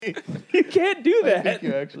You can't do that. think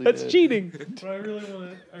you actually That's did. cheating. But I really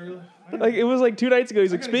want to. Like it was like 2 nights ago.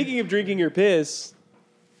 He's like, gotta speaking get of drinking your piss.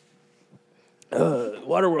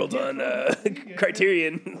 Waterworld's on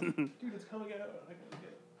Criterion. Dude, it's coming out. I gotta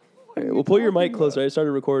get All right, well, pull your mic closer. I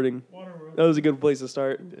started recording. Waterworld. That was a good place to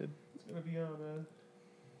start. It's gonna be on.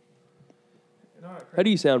 How do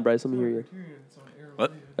you sound, Bryce? Let me hear you. It's on Air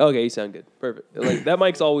What? Radio. Okay, you sound good. Perfect. Like that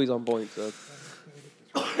mic's always on point. So,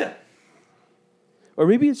 or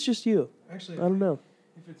maybe it's just you. Actually, I don't know.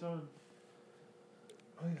 if it's on.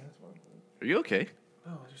 Oh yeah, that's one. Are you okay?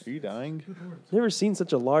 No, just. Are you dying? Good words. Never seen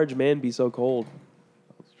such a large man be so cold.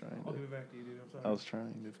 I was trying I'll give to. it back to you, dude. I'm sorry. I was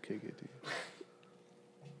trying to kick it to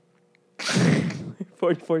you.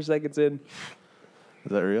 44 seconds in.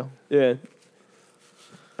 Is that real? Yeah.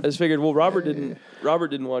 I just figured. Well, Robert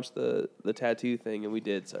didn't watch the tattoo thing, and we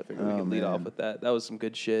did. So I figured we Oh, could lead off man. with that. That was some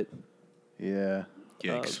good shit. Yeah.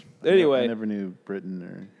 Yikes. Anyway, I never knew Britain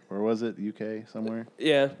or where was it? UK somewhere.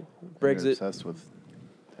 yeah, They're Brexit. obsessed with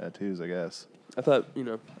tattoos, I guess. I thought I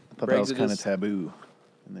thought Brexit that was kind of is- taboo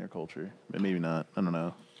in their culture, but maybe not. I don't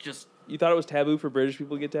know. Just You thought it was taboo for British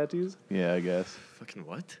people to get tattoos? Yeah, I guess fucking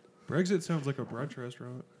what? Brexit sounds like a brunch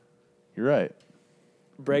restaurant. you're right.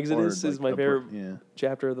 Brexodus Or, is like, my a favorite Yeah,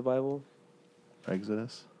 chapter of the Bible.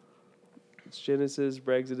 Exodus. It's Genesis,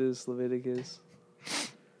 Brexodus, Leviticus.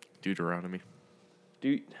 Deuteronomy.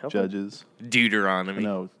 Dude, how Judges. Deuteronomy.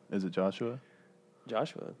 No, is it Joshua?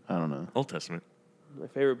 Joshua. I don't know. Old Testament. My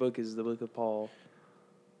favorite book is the book of Paul.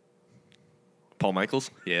 Paul Michaels?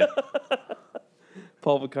 Yeah.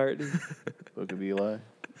 Paul McCartney. Book of Eli.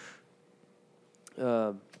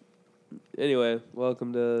 Anyway,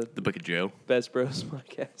 welcome to The Book of Joe. Best Bros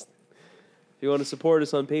Podcast. If you want to support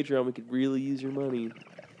us on Patreon, we could really use your money.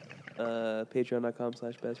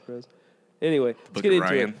 Patreon.com/bestbros. Anyway, let's Book get of into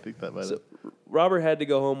Ryan. it. I think that might So, have. Robert had to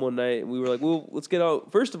go home one night, and we were like, well, let's get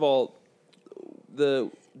out. First of all, the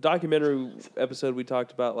documentary episode we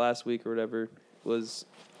talked about last week or whatever was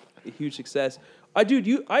a huge success. I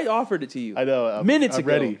offered it to you. I know. I'm Minutes I'm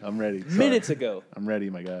ago. ready. I'm ready. Sorry. Minutes ago. I'm ready,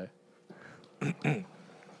 my guy. God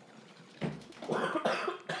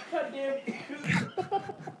damn it.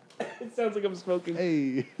 It sounds like I'm smoking.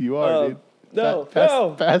 Hey, you are, dude. No, Pass,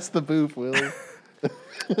 no. pass the booth, Willie.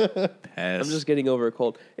 Pass. I'm just getting over a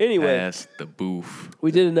cold. Anyway, Pass the boof.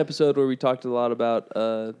 we did an episode where we talked a lot about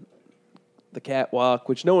the catwalk,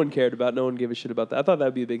 which no one cared about. No one gave a shit about that. I thought that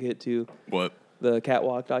would be a big hit, too. What? The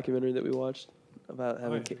catwalk documentary that we watched about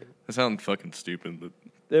having yeah. That sounds fucking stupid. But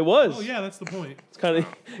It was. Oh yeah, that's the point. It's kind of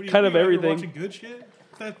What do you- kind of what are you everything. Watching good shit.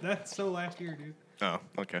 That's so last year, dude. oh,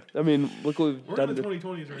 okay. I mean, look what we've We're done. in the to-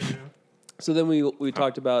 2020s right now. So then we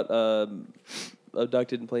talked about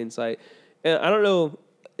Abducted in Plain Sight. And I don't know,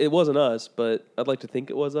 it wasn't us, but I'd like to think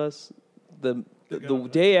it was us. The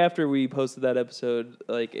day after we posted that episode,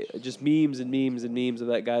 like just memes and memes and memes of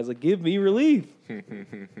that guy's like, give me relief.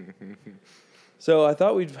 So I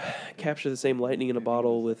thought we'd capture the same lightning in a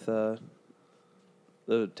bottle with the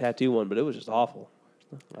tattoo one, but it was just awful.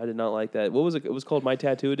 I did not like that. What was it? It was called My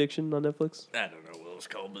Tattoo Addiction on Netflix. I don't know what it was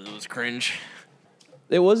called, but it was cringe.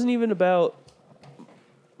 It wasn't even about.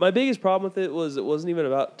 My biggest problem with it wasn't even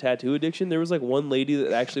about tattoo addiction. There was like one lady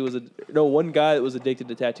that actually was one guy that was addicted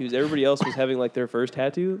to tattoos. Everybody else was having like their first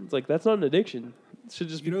tattoo. It's like that's not an addiction. It should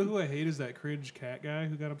just You know who I hate is that cringe cat guy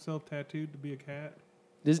who got himself tattooed to be a cat.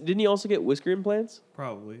 Didn't he also get whisker implants?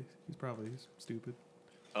 Probably. He's probably stupid.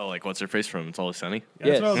 Oh, like what's her face from It's Always Sunny?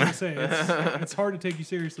 Yeah, that's Yes. what I was gonna say. It's hard to take you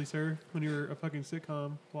seriously, sir, when you're a fucking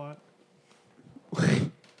sitcom plot.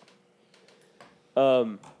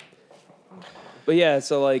 But yeah,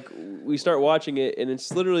 so like we start watching it, and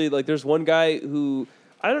it's literally like there's one guy who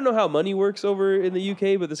I don't know how money works over in the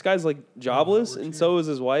UK, but this guy's like jobless, and so is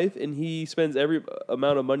his wife, and he spends every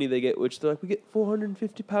amount of money they get, which they're like, we get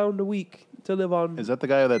 £450 a week to live on. Is that the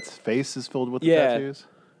guy that's face is filled with the Yeah. tattoos?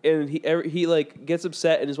 And he like gets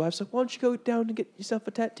upset, and his wife's like, why don't you go down and get yourself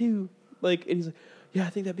a tattoo? Like, and he's like, yeah, I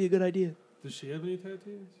think that'd be a good idea. Does she have any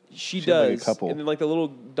tattoos? She She has, like, a does. couple. And then like the little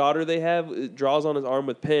daughter they have draws on his arm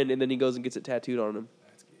with pen, and then he goes and gets it tattooed on him.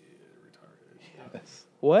 That's retarded. Yes.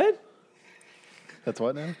 What? That's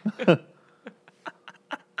what now? I'm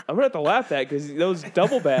gonna have to laugh at because that was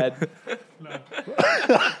double bad. No.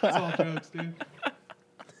 It's all jokes, dude.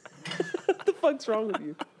 What the fuck's wrong with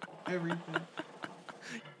you? Everything.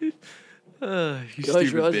 You You guys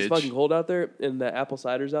stupid realize it's bitch. fucking cold out there, and the apple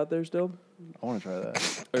cider's out there still, I want to try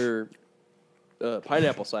that. or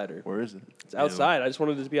pineapple cider. Where is it? It's outside. I just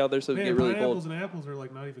wanted it to be out there so it Man, get really pineapples cold. and apples are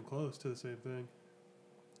like not even close to the same thing.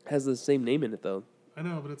 Has the same name in it though. I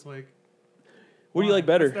know, but it's like. What do you why? like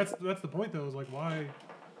better? That's the point though. Is like why?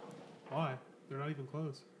 Why they're not even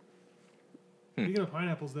close? Speaking of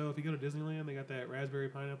pineapples, though, if you go to Disneyland, they got that raspberry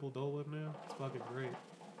pineapple Dole Whip now. It's fucking great.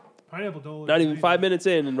 Pineapple Dole Whip. Not is even amazing. 5 minutes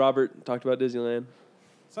in, and Robert talked about Disneyland.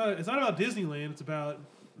 It's not about Disneyland.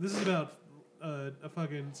 This is about a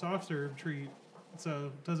fucking soft serve treat.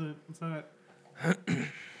 So it's not.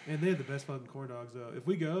 And they have the best fucking corn dogs though. If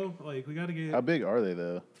we go, like, we got to get How big are they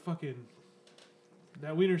though? fucking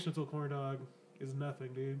that Wiener Schnitzel corn dog is nothing,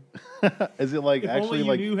 dude. Is it like If actually only you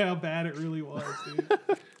like? knew how bad it really was, dude.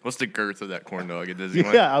 What's the girth of that corn dog at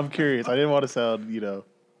Disneyland? Yeah, I'm curious. I didn't want to sound,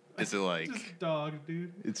 Is it like Just dog,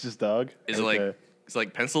 dude. it's just dog. is it Okay. like it's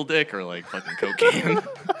like pencil dick or like fucking cocaine?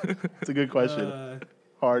 It's a good question.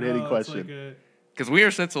 Hard hitting No, question. It's like Because Wiener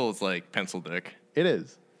Schnitzel is like pencil dick. It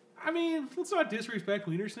is. I mean, let's not disrespect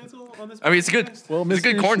Wiener Schnitzel on this. I mean, it's good. podcast. Well, It's a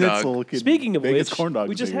Mr. good corn dog. Schnitzel could Speaking of make which, his corn dogs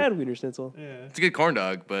we just bigger. had Wiener Schnitzel. Yeah. It's a good corn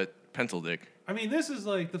dog, but pencil dick. I mean, this is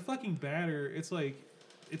like the fucking batter. It's like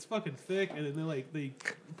it's fucking thick, and then they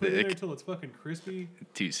put it in there Thick. until it's fucking crispy.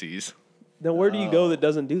 Two C's. Then where do you go that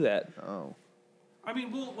doesn't do that? Oh, I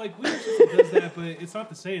mean, well, like Wiener Schnitzel does that, but it's not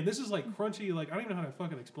the same. This is like crunchy. Like I don't even know how to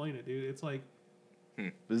fucking explain it, dude. It's like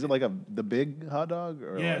is it like the big hot dog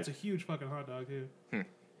or yeah, like, it's a huge fucking hot dog, too.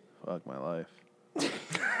 fuck my life?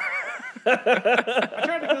 I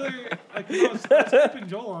tried to go there. Like, I was helping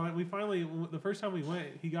Joel on it. We finally, the first time we went,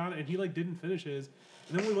 he got it, and he like didn't finish his.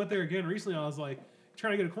 And then we went there again recently. I was like,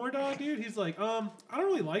 trying to get a corn dog, dude. He's like, I don't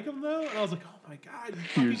really like them though. And I was like, oh my god, you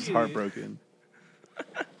fucking You're just idiot. heartbroken.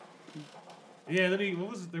 Yeah. Then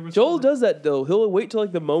there was Joel does that though. He'll wait till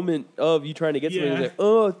like the moment of you trying to get something. Yeah. He's like,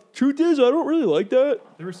 "Oh, truth is, I don't really like that."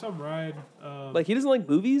 There was some ride. Like he doesn't like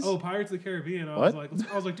movies. Oh, Pirates of the Caribbean. I What?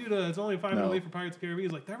 was like, dude, it's only a 5 minute No. wait for Pirates of the Caribbean.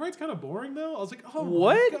 He's like, that ride's kind of boring though. I was like, oh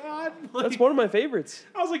What? my god, like, That's one of my favorites.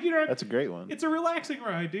 I was like, you know, That's a great one. it's a relaxing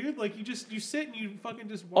ride, dude. Like you sit and you fucking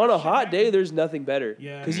just watch On a shit hot happen. day, there's nothing better.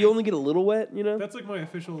 Yeah. because you only get a little wet. You know. That's like my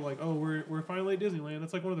official like, oh, we're finally at Disneyland.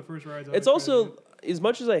 That's like one of the first rides. I It's always try to also do. as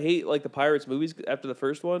much as I hate like the Pirates movies after the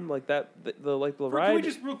first one, like that the Can we ride.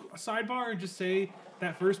 just real sidebar and just say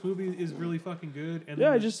that first movie is really fucking good? And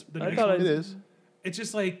Yeah, then I next thought one, It is. It's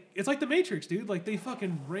just like it's like the Matrix, dude. Like they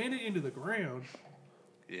fucking ran it into the ground.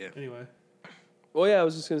 Yeah. Anyway, Well, yeah, I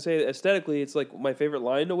was just gonna say aesthetically, it's like my favorite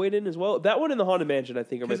line to wait in as well. That one and the Haunted Mansion, I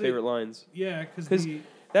think, are my 'Cause it- favorite lines. yeah, 'Cause because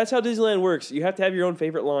That's how Disneyland works. You have to have your own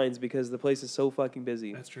favorite lines because the place is so fucking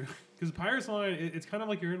busy. that's true. Because Pirates line, it's kind of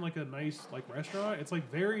like you're in like a nice like restaurant. It's like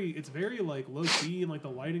very like low key and like the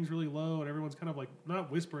lighting's really low and everyone's kind of like not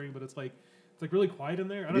whispering, but it's like really quiet in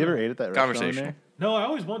there. I Have don't you ever know. ate at that restaurant in Conversation. there? No, I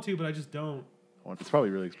always want to, but I just don't. It's probably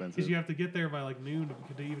really Because expensive. you have to get there by like noon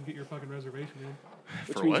to even get your fucking reservation in.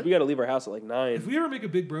 Which For means what? we got to leave our house at like 9. If we ever make a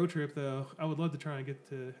big bro trip, though, I would love to try and get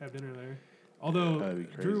to have dinner there. Although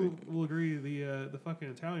That'd be Drew crazy. will agree, the fucking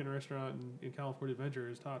Italian restaurant in California Adventure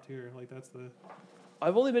is top tier. Like that's the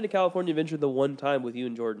I've only been to California Adventure the one time with you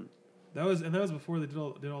and Jordan. that was before they did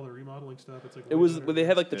all the remodeling stuff. It's like It way was better when they now.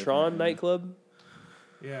 had like the Different, Tron yeah. nightclub.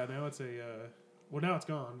 Yeah, now it's a well now it's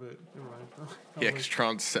gone, but never mind. Yeah, Probably. 'cause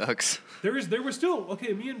Tron sucks. There was still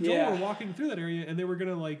okay. Me and Joel Yeah. were walking through that area, and they were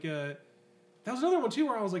gonna like. That was another one too,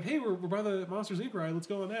 where I was like, "Hey, we're by the Monsters Inc. ride. Let's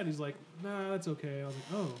go on that." And he's like, "Nah, that's okay." I was like,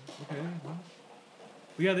 "Oh, okay." Well.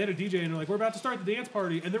 But yeah, they had a DJ, and they're like, "We're about to start the dance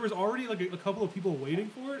party," and there was already like a couple of people waiting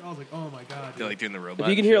for it. I was like, "Oh my god!" They're dude. like doing the robot. If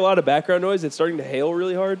you can and hear a shit. lot of background noise, it's starting to hail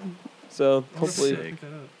really hard. So I wonder if hopefully, they it's pick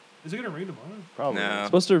that up. Is it gonna rain tomorrow? Probably. No.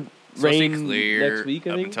 supposed to It's supposed to be rain clear next week. I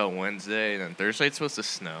up think. until Wednesday, and then Thursday it's supposed to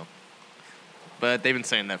snow. But they've been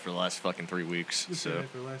saying that for the last fucking 3 weeks. Just So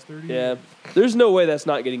for the last 30. Yeah, there's no way that's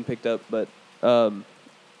not getting picked up. But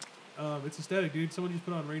It's aesthetic, dude. Someone just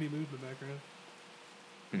put on rainy mood in the background.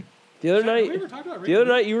 the other Have we night, ever talked about the rainy other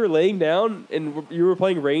mood? night you were laying down and you were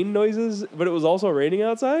playing rain noises, but it was also raining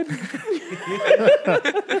outside.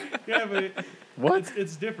 Yeah, but What?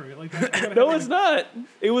 it's different. Like that, you gotta No, have, it's not.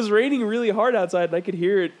 It was raining really hard outside, and I could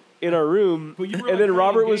hear it in our room. But you were, And like, then playing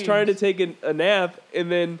Robert was games. trying to take a nap,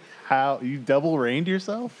 and then How you double rained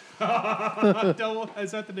yourself? Double,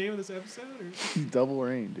 is that the name of this episode? Or? You double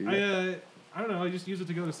rained, dude. I don't know. I just used it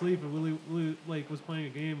to go to sleep, and Willie like was playing a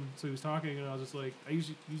game, so he was talking, and I was just like, I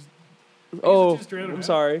usually use. oh, just drown it I'm out.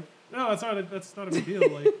 sorry. No, that's not a big deal.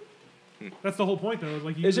 Like, that's the whole point, though. Is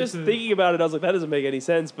like, you It's use just it to, thinking about it. I was like, that doesn't make any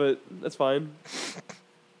sense, but that's fine.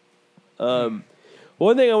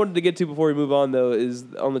 One thing I wanted to get to before we move on, though, is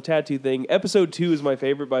on the tattoo thing. Episode 2 is my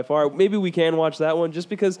favorite by far. Maybe we can watch that one just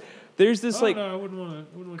because there's this Oh, like no, I wouldn't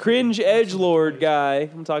want to. cringe edgelord guy. I'm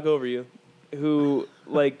gonna talk over you, who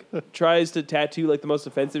like tries to tattoo like the most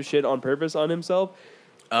offensive shit on purpose on himself.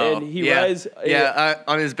 Oh, And he yeah. rides-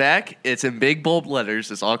 on his back, it's in big bold letters.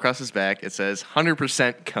 It's all across his back. It says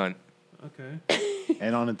 100% cunt. Okay.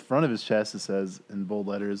 And on the front of his chest, it says in bold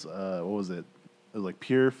letters, what was it? like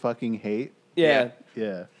pure fucking hate. Yeah.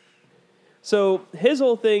 Yeah. So his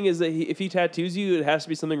whole thing is that if he tattoos you, it has to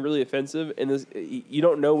be something really offensive, and you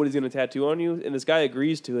don't know what he's going to tattoo on you. And this guy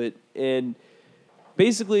agrees to it, and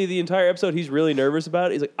basically the entire episode he's really nervous about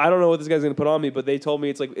it. He's like, I don't know what this guy's going to put on me, but they told me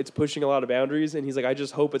it's pushing a lot of boundaries, and he's like, I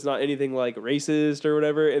just hope it's not anything like racist or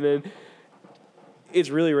whatever. And then it's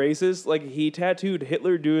really racist. Like he tattooed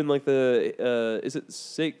Hitler doing like the is it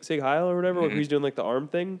Sig Heil or whatever, where he's doing like the arm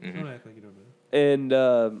thing, Don't act like you don't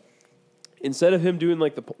know. and instead of him doing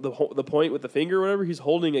like the point with the finger or whatever, he's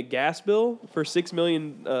holding a gas bill for 6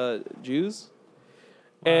 million Jews.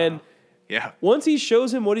 And Yeah. once he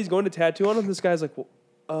shows him what he's going to tattoo on him, this guy's like,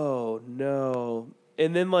 oh no.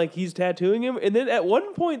 And then like he's tattooing him, and then at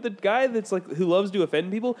one point the guy that's like who loves to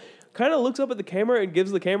offend people kind of looks up at the camera and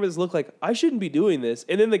gives the camera this look like, I shouldn't be doing this.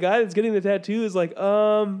 And then the guy that's getting the tattoo is like,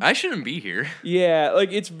 I shouldn't be here. yeah,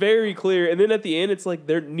 like it's very clear. And then at the end, it's like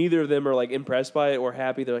neither of them are like impressed by it or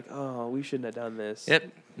happy. They're like, oh, we shouldn't have done this. Yep.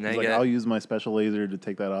 Now He's you like, got- I'll use my special laser to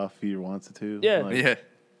take that off if he wants it to. Yeah. Like, yeah.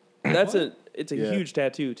 That's it's a Yeah. huge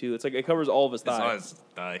tattoo too. It's like it covers all of his It's on thigh. his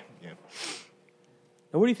thigh. Yeah.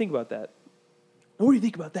 Now, what do you think about that? Now, what do you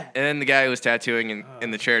think about that? And then the guy who was tattooing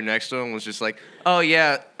in the chair next to him was just like, "Oh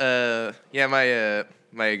yeah, my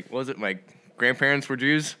what was it? My grandparents were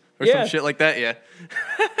Jews or Yeah. some shit like that." Yeah,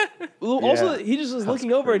 Well, Yeah. also, he just was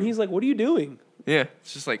looking over and he's like, "What are you doing?" yeah.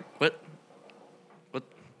 It's just like what?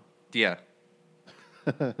 Yeah,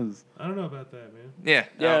 I don't know about that, man. yeah.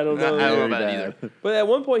 Yeah, I don't know. I don't know Very about it bad. either. But at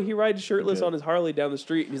one point, he rides shirtless Okay. on his Harley down the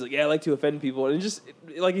street, and he's like, "Yeah, I like to offend people," and just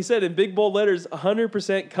like he said in big bold letters,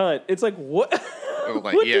 100% cunt. It's like what? Like,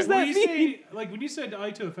 what yeah. does that When you mean? say like when you said I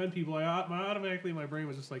like to offend people, automatically my brain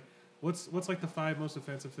was just like, what's like the 5 most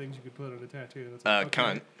offensive things you could put on a tattoo? That's like, okay.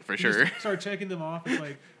 Cunt for You sure. just start checking them off. It's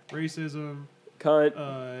like racism,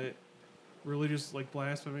 Cunt. religious like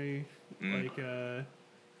blasphemy, like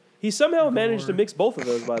He somehow managed to Gore. mix both of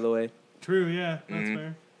those, by the way. true. Yeah, that's Mhm.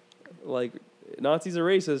 fair. Like Nazis are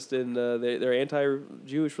racist and they're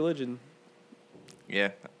anti-Jewish religion.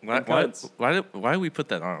 Yeah. And cunts. Why do we put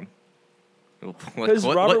that on? Because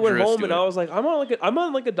Robert went drew us home to and it? I was like, I'm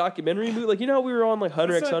on like a documentary movie. Like you know how we were on like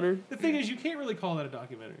Hunter That's x not- Hunter. The thing is, you can't really call that a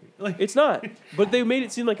documentary. Like It's not, but they made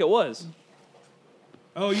it seem like it was.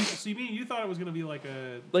 oh, you mean you thought it was gonna be like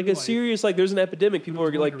Like a serious, like there's an epidemic. People It was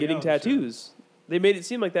are more like like a getting reality show. tattoos. They made it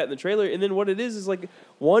seem like that in the trailer, and then what it is like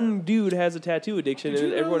one dude has a tattoo addiction, Did you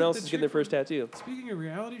and know everyone that else the is getting their chick first tattoo. Speaking of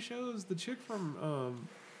reality shows, the chick from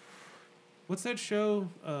what's that show?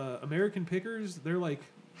 American Pickers. They're like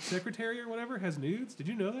secretary or whatever has nudes. Did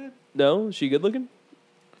you know that? No, is she good looking?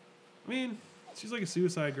 I mean, she's like a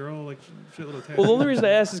suicide girl, like shit little tattoo. Well, the only reason I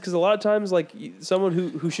ask is because a lot of times, like someone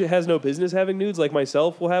who has no business having nudes, like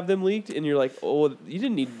myself, will have them leaked, and you're like, oh, you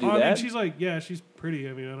didn't need to do I that. mean, she's like, yeah, she's pretty.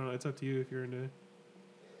 I mean, I don't know. It's up to you if you're into.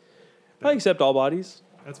 I accept all bodies.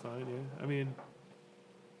 That's fine. Yeah. I mean,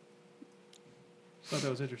 thought that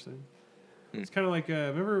was interesting. It's kind of like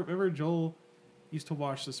remember Joel used to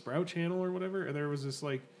watch the Sprout Channel or whatever, and there was this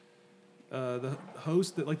like the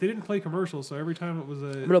host that like they didn't play commercials, so every time it was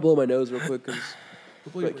I'm gonna blow my nose real quick because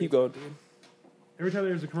Wait, keep going. Every time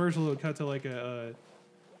there was a commercial, it would cut to like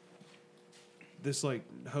this like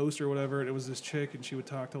host or whatever, and it was this chick, and she would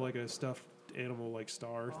talk to like a stuffed animal like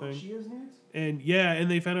star thing. has nudes. And yeah,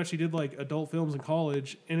 and they found out she did like adult films in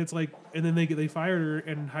college, and it's like, and then they fired her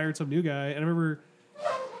and hired some new guy. And I remember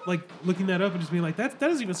like looking that up and just being like, that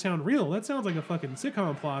doesn't even sound real. That sounds like a fucking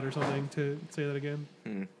sitcom plot or something. To say that again,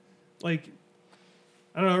 like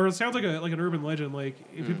I don't know, or it sounds like an urban legend. Like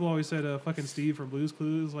people always said, fucking Steve from Blue's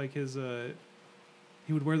Clues, like his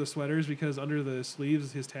he would wear the sweaters because under the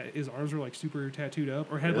sleeves his arms were like super tattooed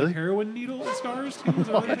up, or had Really? like heroin needle scars too. Is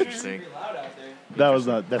that what it is? Interesting.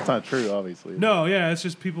 That's not true, obviously. No, yeah, it's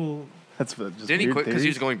just people. That's just Didn't he weird quit because he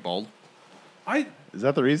was theories. going bald, Is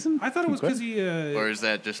that the reason? I thought it was Quit? because he or is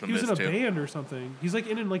that just a he was in myth a too? band or something. He's like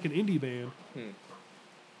in like an indie band,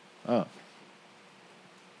 Oh,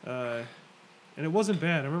 and it wasn't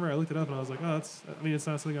bad. I remember I looked it up and I was like, oh, that's. I mean, it's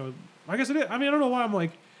not something I would. I guess it is. I mean, I don't know why I'm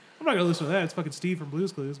like, I'm not gonna listen to that. It's fucking Steve from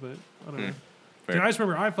Blue's Clues, but I don't know. Fair. Dude, I just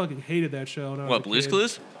remember I fucking hated that show. When I was What, a Blue's kid.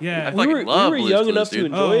 Clues? Yeah, I fucking love we were Blue's young Clues, enough to dude.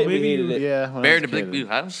 enjoy Oh, it. We maybe hated you- it. yeah. when I Bear was in a the Big kid. Blue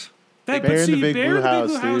House. that, Bear but in the see, Big Bear Blue in the Big House,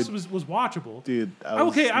 Blue House dude. was watchable. Dude,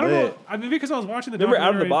 Okay, I don't know. I mean, because I was watching the Remember Out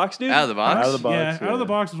of the documentary- Box, dude? Out of the box. Out of the box. Yeah, Out of the yeah.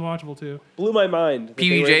 Box was watchable too. Blew my mind. that they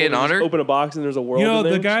PBJ were able and to just Otter? Open a box and there's a world You know, in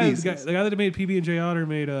there. the guy Jesus. that made PB&J Otter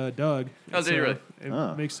made Doug. Oh, And did he really? It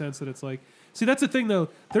Oh. makes sense that it's like. See, that's the thing though.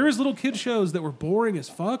 There was little kid shows that were boring as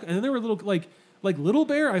fuck, and then there were little like Like Little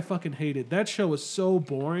Bear, I fucking hated. That show was so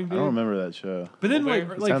boring, dude. I don't remember that show. But then Little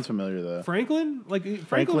like It like sounds familiar though. Franklin, like Franklin was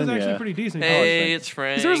Franklin, actually yeah. pretty decent. Hey, it's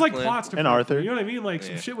Frank. Because there was like plots to And Franklin, Arthur. You know what I mean? Like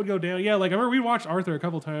some Yeah. shit would go down. Yeah, like I remember we watched Arthur a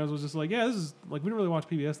couple times. Was just like, yeah, this is like we didn't really watch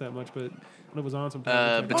PBS that much, but when it was on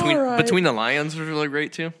sometimes. it's like, Between Alright. Between the Lions was really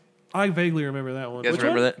great too. I vaguely remember that one. You guys Which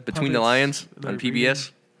remember one? that? Between the Puppets Lions and on everything.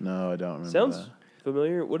 PBS. No, I don't remember Sounds that.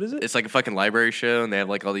 familiar. What is it? It's like a fucking library show, and they have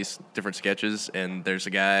like all these different sketches. And there's a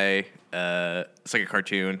guy. It's like a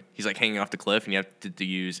cartoon. He's like hanging off the cliff, and you have to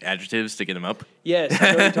use adjectives to get him up. Yes,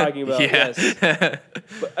 I know what you're talking about. Yeah. Yes,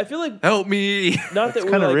 but I feel like Help me. not that It's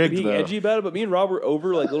we're kinda like rigged, being though. edgy about it, but me and Rob were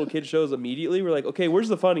over like little kid shows immediately. We're like, okay, where's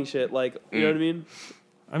the funny shit? Like, you know what I mean?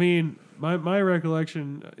 I mean, my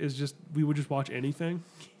recollection is just we would just watch anything.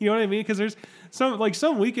 You know what I mean? Because there's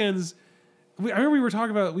some weekends. I remember we used to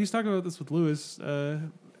talk about this with Lewis.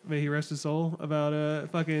 May he rest his soul. About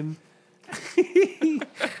fucking.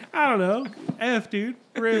 I don't know. Dude.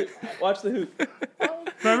 Rip. Watch the hoop.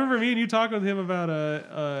 But I remember me and you talking with him about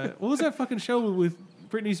what was that fucking show with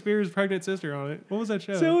Britney Spears' pregnant sister on it? What was that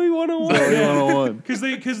show? Zoe 101. Zoe 101.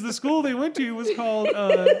 Because the school they went to was called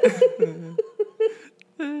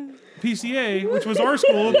PCA, which was our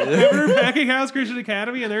school. Remember Packing House Christian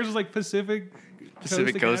Academy, and theirs was like Pacific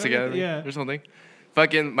Coast Academy. Yeah. Or something.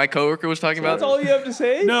 Fucking my coworker was talking That's about. all you have to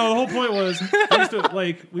say? No, the whole point was we used to,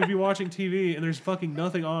 like we'd be watching TV and there's fucking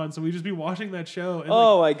nothing on, so we'd just be watching that show. And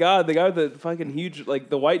Oh my god, the guy with the fucking huge, like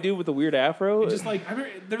the white dude with the weird afro. just like I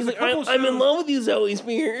remember there's He's a like, couple. I'm in shows- love with you, Zoe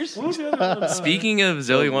Spears. What was the other one? Speaking of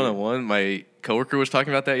Zoe 101, my coworker was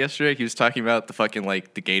talking about that yesterday. He was talking about the fucking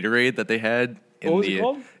like the Gatorade that they had. In What was the, it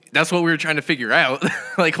called? That's what we were trying to figure out,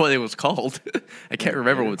 like what it was called. I can't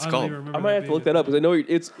remember what it's I don't called. even remember I might have to being look that up because I know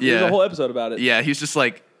it's there's Yeah. a whole episode about it. Yeah, he was just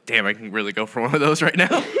like, "Damn, I can really go for one of those right now."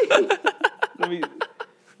 Let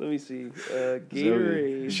me see.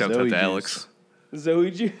 Gatorade. Shout out Zoe to juice. Alex.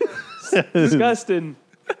 Zoe juice. Disgusting.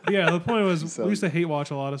 Yeah, the point was So- we used to hate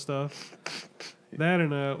watch a lot of stuff. That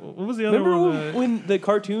and what was the other Remember one? when the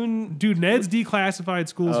cartoon? Dude, Ned's Declassified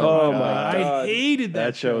Schools. Oh Survival. my I God. hated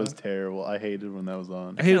That show was terrible. I hated when that was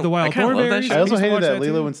on. I hated the Wild I kinda love that Thornberries. show. I also used to hated watch that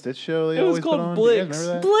too. Lilo and Stitch show they It was always called put on. Blix. Do you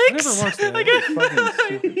guys remember that? I never watched that. It was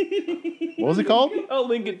fucking stupid. What was it called? I'll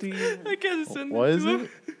link it to you. I can't send What it is to him.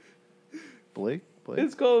 it? Blake?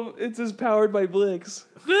 It's called. It says powered by Blix.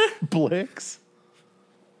 Blix?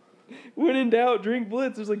 When in doubt, drink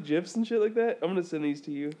Blitz. There's like GIFs and shit like that. I'm gonna send these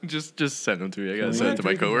to you. Just send them to me. I gotta Yeah, send it to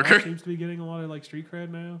my Drake and Josh coworker. seems to be getting a lot of like street cred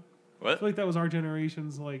now. I What? feel like that was our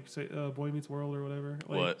generation's like say, Boy Meets World or whatever.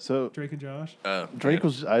 Like, What? So Drake and Josh. Drake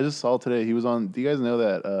was. I just saw today. He was on. Do you guys know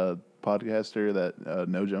that podcaster that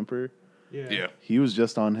No Jumper? Yeah. Yeah. He was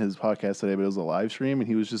just on his podcast today, but it was a live stream, and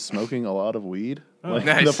he was just smoking a lot of weed. Oh. Like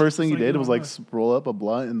Nice. the first thing he It's like, did oh, was like nice. roll up a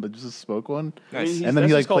blunt and just smoke one. Nice. And then he,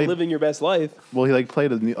 that's like, just called played- living your best life. Well, he like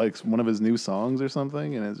played like one of his new songs or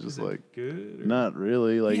something, and it's Is just it like good. Or? not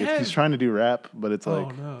really like He he's has- trying to do rap, but it's Oh,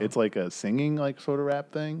 like no. it's like a singing like sort of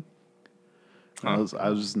rap thing. I Huh. was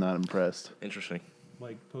just not impressed. Interesting.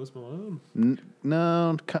 Like Post Malone.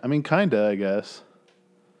 No, I mean kinda, I guess.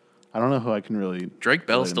 I don't know who I can really. Drake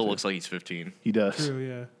Bell relate him still to. looks like he's 15. He does. True.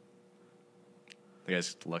 Yeah. The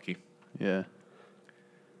guy's lucky. Yeah.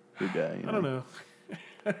 Good guy. You I don't know.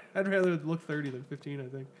 I'd rather look 30 than 15. I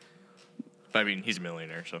think But I mean, he's a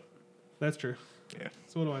millionaire, so that's true. yeah.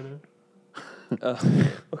 So what do I know?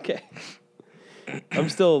 Okay. I'm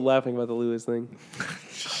still laughing about the Lewis thing.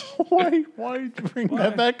 Why did you bring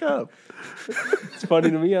that back up? It's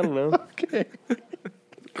funny to me. I don't know. Okay.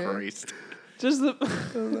 Christ. Just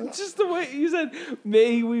the way you said,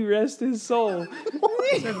 "May we rest his soul."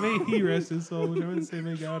 I said, may he rest his soul, which I wouldn't say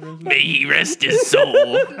may God rest his soul. May he rest his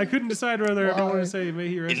soul I couldn't decide whether I wanted to say may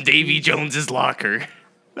he rest in Davy Jones's locker.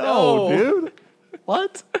 No, No. dude.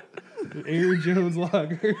 What? Aaron Jones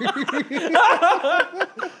Lager.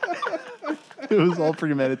 It was all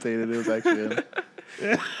premeditated. It was actually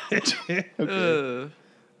him.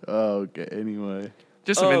 Okay. Anyway.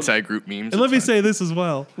 Just some inside group memes. And let me It's fine. say this as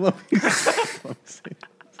well.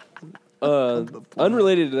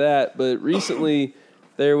 Unrelated to that, but recently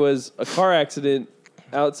there was a car accident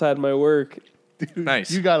outside my work. Nice.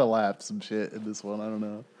 You gotta laugh some shit in this one. I don't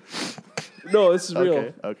know. No, this is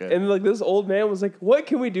real. Okay. And like this old man was like, "What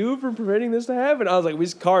can we do for preventing this to happen?" I was like, "We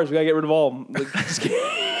just cars. We gotta get rid of all of them. Like, just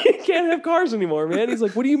can't have cars anymore, man." He's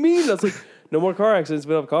like, "What do you mean?" I was like, "No more car accidents.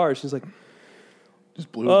 We don't have cars." She's like,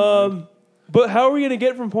 Just blew his mind. "But how are we gonna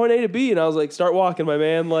get from point A to B?" And I was like, "Start walking, my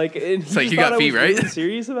man." Like, and he like, just you thought got I feet, was right? really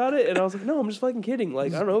serious about it, and I was like, "No, I'm just fucking kidding."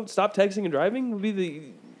 Like, I don't know. Stop texting and driving would be the,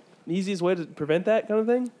 easiest way to prevent that kind of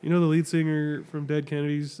thing? You know the lead singer from Dead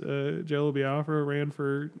Kennedys, Jello Biafra, ran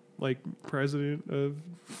for like president of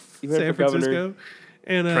He ran San for governor. Francisco.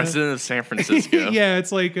 And President of San Francisco. yeah,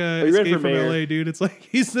 it's like he ran Escape for from mayor. LA, dude. It's like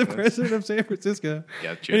he's the president of San Francisco.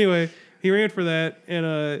 Gotcha. Anyway, he ran for that,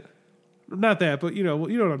 and not that, but you know what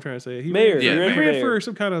I'm trying to say. He Mayor. ran, Yeah, he mayor. ran for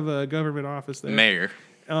some kind of government office there. Mayor.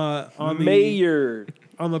 On the Mayor.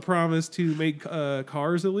 on the promise to make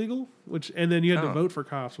cars illegal, and then you had to Oh. vote for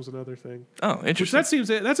cops was another thing. Oh, Which interesting.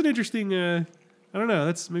 that's an interesting. I don't know.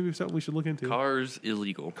 That's maybe something we should look into. Cars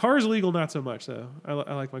illegal. Cars illegal, not so much though. I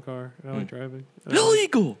like my car. And I like driving.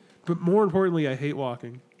 Illegal. But more importantly, I hate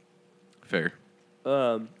walking. Fair.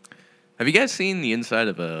 Um, Have you guys seen the inside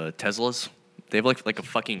of Teslas? They have like a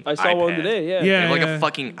fucking. I saw iPad. one today. Yeah. They Yeah. have like a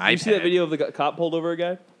fucking iPad. You see that video of the cop pulled over a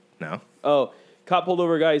guy? No, Oh, cop pulled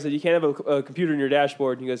over a guy. He said, "You can't have a computer in your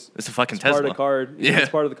dashboard." And he goes, it's a fucking "It's part Tesla. of the car." He said, Yeah. "It's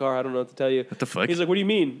part of the car. I don't know what to tell you." What the fuck? He's like, "What do you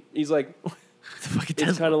mean?" He's like, It's a fucking "It's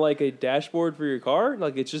Tesla. kind of like a dashboard for your car.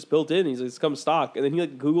 Like it's just built in." He's like, "It's come stock." And then he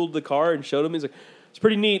like Googled the car and showed him. He's like, "It's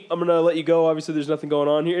pretty neat. I'm gonna let you go. Obviously, there's nothing going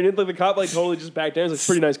on here." And then like the cop like totally just backed down. He's like, "It's a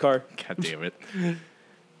pretty nice car." God damn it.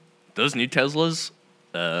 Those new Teslas.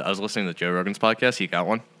 I was listening to Joe Rogan's podcast. He got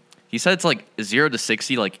one. He said it's like 0 to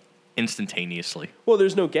 60 like instantaneously. Well,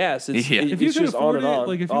 there's no gas. It's, Yeah. If you it's could just on afford and it, on,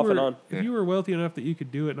 like if off you and were on. if you were wealthy enough that you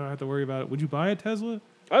could do it and not have to worry about it, would you buy a Tesla?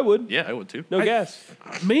 I would. Yeah, I would too. No gas.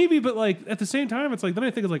 Maybe, but like at the same time, it's like then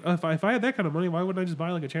I think it's like if I had that kind of money, why wouldn't I just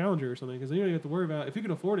buy like a Challenger or something? Because then you don't have to worry about if you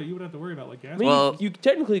can afford it, you wouldn't have to worry about like gas. I mean, Well- you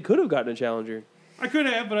technically could have gotten a Challenger. I could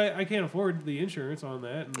have, but I can't afford the insurance on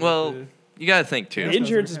that. And Well, the- you gotta think too. Yeah.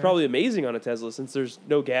 Insurance is okay. probably amazing on a Tesla since there's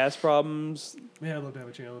no gas problems. yeah, I'd love to have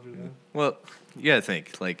a Challenger though. Well, you gotta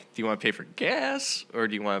think. Like, do you want to pay for gas or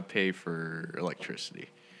do you want to pay for electricity?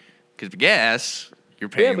 Because gas, you're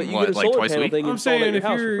paying Yeah, but you what, get a like solar twice a panel week. thing I'm installed at saying your if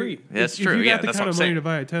house for you're free. That's if true, you yeah, got the that's kind what of I'm money saying. to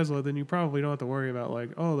buy a Tesla, then you probably don't have to worry about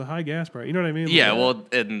like the high gas price. You know what I mean? Like, Yeah, well,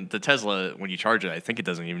 and the Tesla, when you charge it, I think it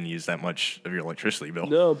doesn't even use that much of your electricity bill.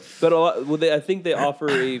 No, but I think they offer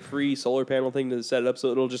a free solar panel thing to set it up so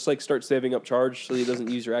it'll just like start saving up charge so it doesn't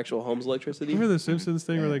use your actual home's electricity. Remember the Simpsons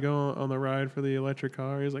thing where they go on the ride for the electric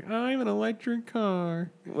car? He's like, I'm an electric car.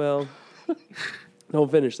 Well, don't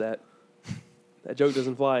finish that. That joke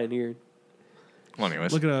doesn't fly in here. Well,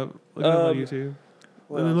 anyways. Look it up. Look it up on Um, YouTube.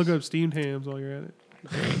 What And then look else? up steamed hams while you're at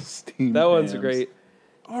it. Steam That one's hams. great.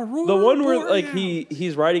 The one where like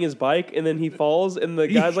he's riding his bike and then he falls and the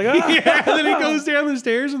guy's like, ah! yeah, and then he goes down the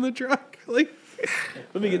stairs in the truck. Like,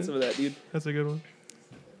 Let me get some of that, dude. that's a good one.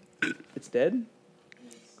 It's dead?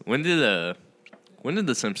 When did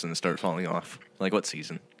the Simpsons start falling off? Like what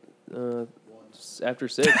season? After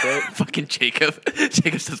 6, right? Fucking Jacob.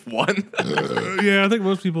 Jacob says 1. Yeah, I think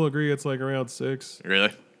most people agree it's like around 6.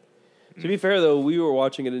 Really? To be fair, though, we were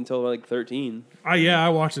watching it until like 13. I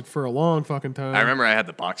watched it for a long fucking time. I remember I had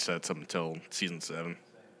the box sets up until season 7.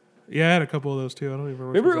 Yeah, I had a couple of those too. I don't even remember.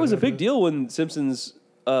 Remember, which it ones was I a had, big but- deal when Simpsons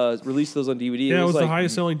released those on DVD. Yeah, it was like the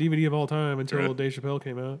highest selling DVD of all time until Really? Dave Chappelle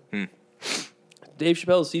came out. Dave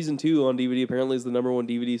Chappelle's season 2 on DVD apparently is the number 1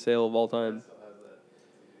 DVD sale of all time.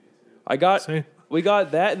 Same. We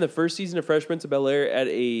got that in the first season of Fresh Prince of Bel-Air at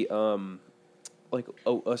a like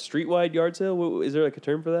a streetwide yard sale. Is there like a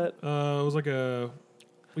term for that? It was like a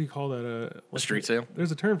what do you call that? A street sale?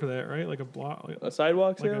 There's a term for that, right? Like a block. Like A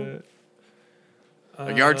sidewalk sale?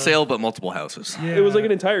 A yard sale, but multiple houses. Yeah. It was like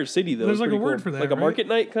an entire city though. There's It was like a pretty word for that, like a right? market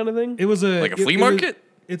night kind of thing. It was a Like a flea it was- market?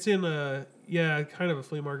 It's in a kind of a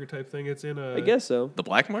flea market type thing. It's in a I guess so. The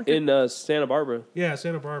black market? In Santa Barbara, yeah,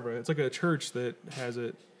 Santa Barbara. It's like a church that has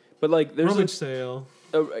it. but like there's Rummage sale.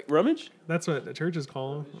 a rummage. That's what the churches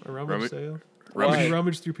call them. A rummage Rummage- sale. rummage. You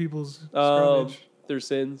rummage through people's Oh, scrummage. their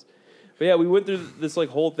sins. But yeah, we went through this like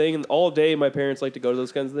whole thing, and all day my parents like to go to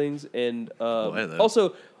those kinds of things, and Why though?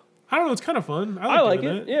 also I don't know. It's kind of fun. I like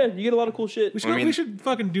doing it. that. Yeah, you get a lot of cool shit. We should, I mean- we should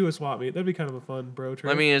fucking do a swap meet. That'd be kind of a fun bro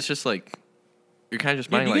trip. I mean, it's just like, you're kind of just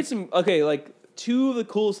Dude, buying you like, get some like 2 of the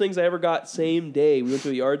coolest things I ever got same day. We went to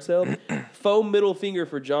a yard sale. Faux middle finger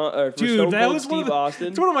for for dude, Stone that Cold was Steve one of the, Austin.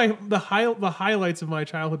 It's one of my the highlights of my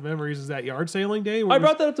childhood memories is that yard sailing day. I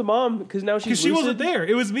brought that up to Mom because now she's because she lucid. wasn't there.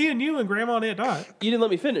 It was me and you and Grandma and Aunt Dot. You didn't let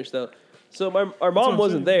me finish though. So our what mom I'm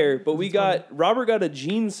wasn't saying. there, but Robert got a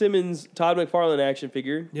Gene Simmons Todd McFarlane action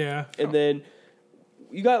figure, Yeah, and then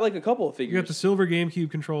you got like a couple of you figures. got the silver GameCube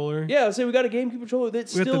controller. Yeah, so we got a GameCube controller that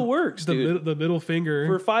We got still works, the dude. the middle finger.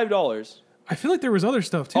 For $5. I feel like there was other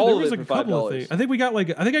stuff too. All There of was it like a for couple of $5. things. I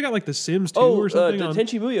think I got like the Sims 2 Oh, or something. the on-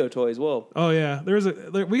 Tenchi Muyo toy as well. Oh yeah,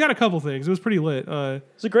 we got a couple things. It was pretty lit.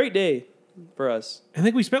 It's a great day. for us. I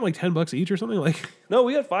think we spent like $10 each or something. Like No,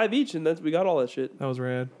 we got 5 each, and we got all that shit. that was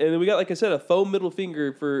rad. And then we got, like I said, a foam middle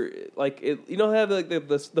finger for like you know, have like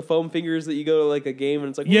the foam fingers that you go to like a game and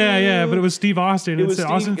it's like Yeah, but it was Steve Austin. It, said Steve-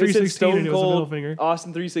 Austin it said 316 Stone and it was a Cold middle finger.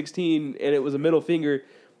 Austin 316, and it was a middle finger,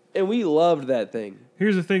 and we loved that thing.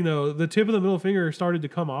 Here's the thing though, the tip of the middle finger started to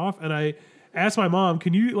come off, and I asked my mom,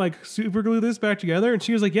 "Can you like super glue this back together?" And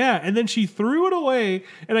she was like, "Yeah." And then she threw it away,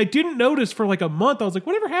 and I didn't notice for like a month. I was like,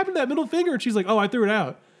 "Whatever happened to that middle finger?" And she's like, "Oh, I threw it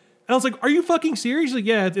out." And I was like, "Are you fucking serious?" She's like,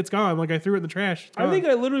 "Yeah, it's gone. Like I threw it in the trash." It's I gone." think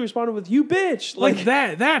I literally responded with "You bitch!" like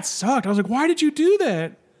that sucked. I was like, "Why did you do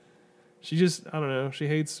that?" She just, I don't know. She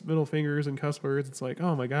hates middle fingers and cuss words. It's like,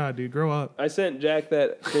 oh my god, dude, grow up. I sent Jack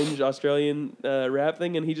that cringe Australian rap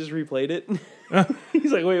thing, and he just replayed it.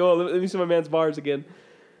 He's like, "Wait, well, let me see my man's bars again."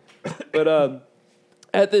 But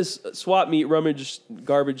at this swap meet rummage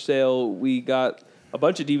garbage sale, we got a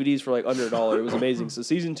bunch of DVDs for like under $1. It was amazing. So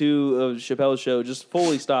season 2 of Chappelle's Show just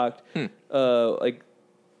fully stocked. Like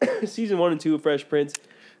season 1 and 2 of Fresh Prince.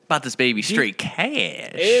 About this baby straight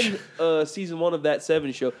cash. And season 1 of That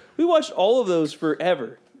 70s Show. We watched all of those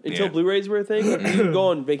forever until Yeah. Blu-rays were a thing. Like, we would go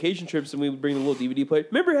on vacation trips and we would bring the little DVD player.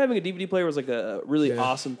 Remember having a DVD player was like a really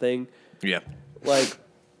awesome thing. Yeah. Like,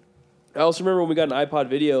 I also remember when we got an iPod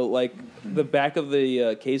video, like the back of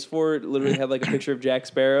the case for it literally had like a picture of Jack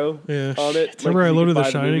Sparrow Yeah. on it. Remember, I you could loaded The buy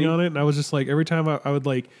Shining movie. on it, and I was just like, every time I would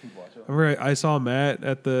like, I remember I saw Matt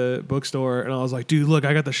at the bookstore, and I was like, dude, look,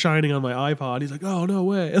 I got The Shining on my iPod. He's like, oh, no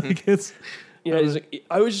way. Like, it's, Yeah, he's like,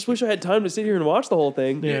 I just wish I had time to sit here and watch the whole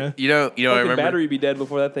thing. yeah. You know, I Fucking remember battery be dead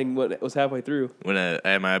before that thing was halfway through. when I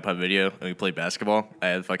had my iPod video and we played basketball. I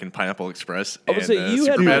had fucking Pineapple Express. I would and, say you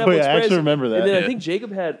had Superbad. Pineapple Wait, I Express. actually remember that. And then I Yeah. think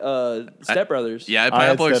Jacob had Step Brothers. Yeah, I had I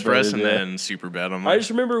had Pineapple Step Express Brothers, and yeah. then Superbad on I mine.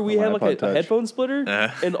 just remember we On had my like iPod a Touch. headphone splitter,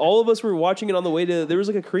 and all of us were watching it on the way to. There was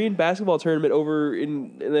like a Korean basketball tournament over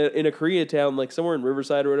in a Koreatown, like somewhere in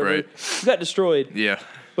Riverside or whatever. Right. We got destroyed, Yeah.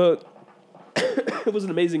 but it was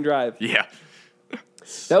an amazing drive. Yeah.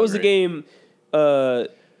 That was the great. game. Oh,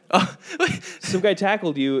 Some guy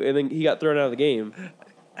tackled you, and then he got thrown out of the game.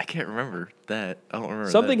 I can't remember that. I don't remember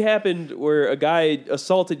Something that. happened where a guy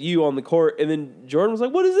assaulted you on the court, and then Jordan was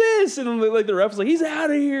like, "What is this?" And like the ref was like, "He's out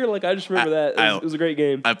of here!" Like I just remember that. It was a great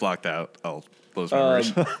game. I blocked out all those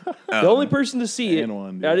memories. The only person to see it, and one,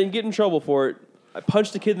 and dude. I didn't get in trouble for it. I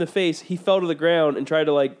punched a kid in the face. He fell to the ground and tried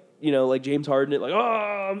to like James Harden it, like,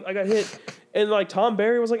 "Oh, I got hit." And like Tom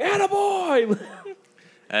Barry was like, "Attaboy!"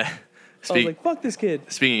 I was like, "Fuck this kid."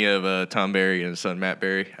 Speaking of Tom Barry and his son Matt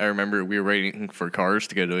Barry, I remember we were waiting for cars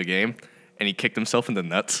to go to a game, and he kicked himself in the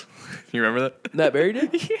nuts. You remember that? Matt Barry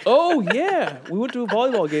did? Oh yeah, we went to a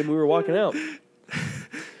volleyball game. We were walking out.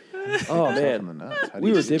 Oh In the man, nuts. How do we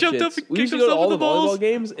you were do that? jumped up dipshits. and We used to kicked go to all the himself in the volleyball balls.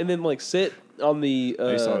 games and then like sit on the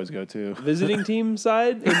I used to always go too. visiting team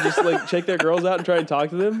side and just like check their girls out and try and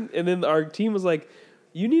talk to them. And then our team was like,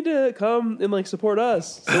 "You need to come and like support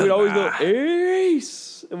us." So we'd always go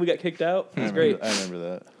Ace, and we got kicked out. It was great. I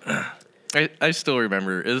remember that. I still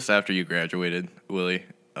remember. It was after you graduated, Willie.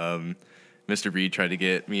 Mr. B tried to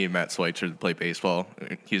get me and Matt Schweitzer to play baseball.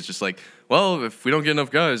 He was just like, "Well, if we don't get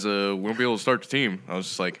enough guys, we won't be able to start the team." I was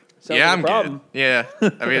just like, Sounds "Yeah, like a I'm problem." good." Yeah,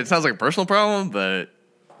 I mean, it sounds like a personal problem, but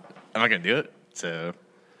I'm not gonna do it. So,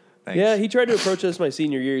 thanks. Yeah, he tried to approach us my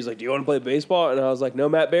senior year. He's like, "Do you want to play baseball?" And I was like, "No,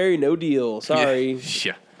 Matt Barry, no deal. Sorry."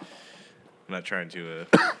 Yeah. I'm not trying to.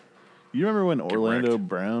 You remember when Orlando wrecked.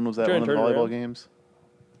 Brown was at Trying one to of the turn it volleyball around. games?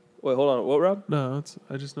 Wait, hold on. What, Rob? No,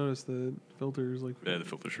 I just noticed the filters. Like, The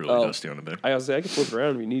filter's really Oh. dusty on the back. I was say I could flip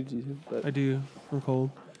around if you need to, but I do. I'm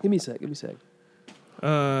cold. give me a sec. Give me a sec.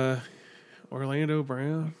 Orlando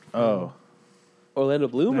Brown. Oh, Orlando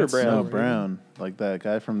Bloom That's or Brown? no, Brown. Like that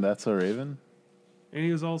guy from That's So Raven. And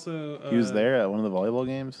he was also. He was there at one of the volleyball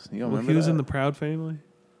games. You don't Well, remember he was that? in the Proud Family.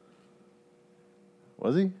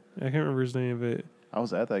 Was he? I can't remember his name, but I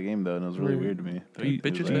was at that game though, and it was really Right. weird to me. that Hey, he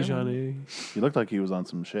was bitches, there. Dijon. He looked like he was on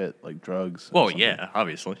some shit, like drugs. or Well, something. yeah,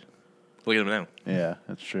 obviously. Look at him now. Yeah,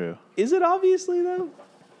 that's true. Is it obviously though?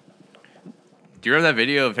 Do you remember that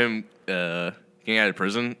video of him getting out of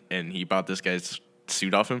prison and he bought this guy's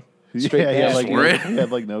suit off him? Straight yeah, he had, pants like, for no, it. he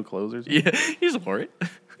had like no clothes or something. Yeah, he's for it.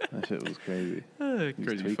 That shit was crazy.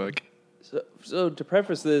 Crazy tweaking. fuck. So to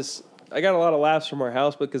preface this, I got a lot of laughs from our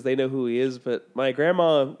house because they know who he is. But my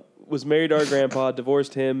grandma was married to our grandpa,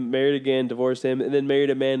 divorced him, married again, divorced him, and then married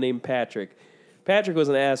a man named Patrick. Patrick was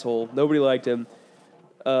an asshole. Nobody liked him.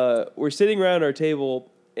 We're sitting around our table,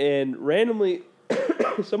 and randomly,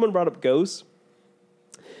 someone brought up ghosts.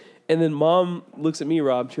 And then Mom looks at me,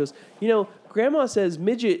 Rob. She goes, "You know, Grandma says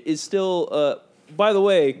midget is still. By the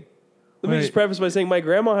way, Let me just preface by saying my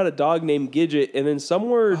grandma had a dog named Gidget, and then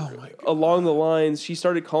somewhere along the lines, she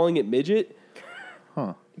started calling it Midget.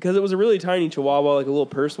 Huh. Because it was a really tiny chihuahua, like a little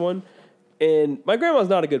purse one. And my grandma's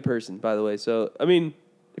not a good person, by the way. So, I mean,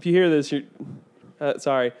 if you hear this, you're...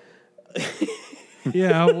 sorry.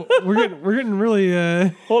 Yeah, we're getting really...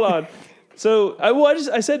 Hold on. So,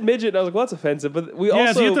 I said midget, and I was like, well, that's offensive. But we also...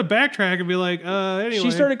 Yeah, so you have to backtrack and be like, anyway.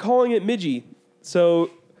 She started calling it Midgie. So,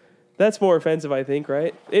 that's more offensive, I think,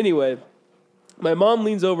 right? Anyway, my mom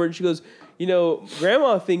leans over and she goes, you know,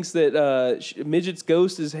 Grandma thinks that Midget's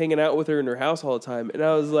ghost is hanging out with her in her house all the time. And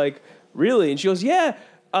I was like, really? And she goes, yeah,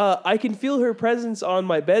 I can feel her presence on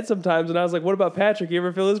my bed sometimes. And I was like, what about Patrick? You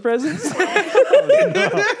ever feel his presence?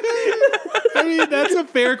 I mean, that's a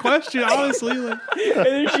fair question, honestly. Like. And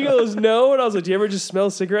then she goes, no. And I was like, do you ever just smell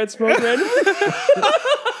cigarette smoke randomly?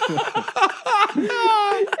 And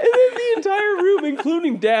then the entire room,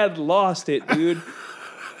 including Dad, lost it, dude.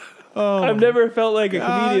 Oh, I've never felt like a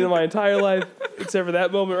comedian in my entire life, except for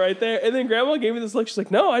that moment right there. And then Grandma gave me this look. She's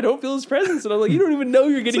like, no, I don't feel his presence. And I'm like, you don't even know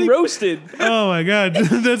you're getting roasted. Oh, my God.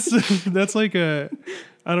 That's like a...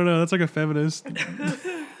 I don't know. That's like a feminist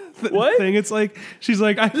What? thing. It's like, she's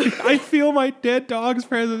like, I feel my dead dog's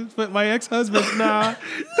presence, but my ex-husband, nah.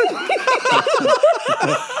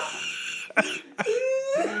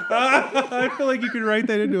 I feel like you could write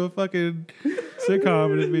that into a fucking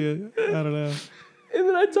sitcom and it'd be I don't know. And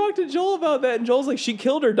then I talked to Joel about that, and Joel's like, she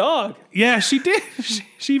killed her dog. Yeah, she did.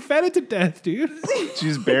 She fed it to death, dude.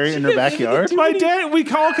 She's buried in her backyard. My dad, we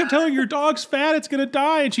all kept telling her, your dog's fat, it's gonna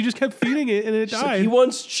die, and she just kept feeding it, and it She's died.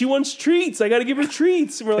 like, she wants treats. I got to give her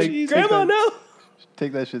treats. And we're like, Take Grandma, that. no.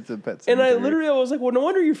 Take that shit to the pet And cemetery. I literally was like, well, no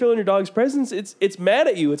wonder you're feeling your dog's presence. It's mad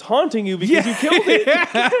at you. It's haunting you because you killed it.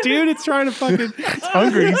 Yeah, dude, it's trying to fucking. He's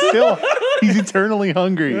hungry. He's eternally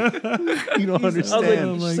hungry. You don't I was like, understand.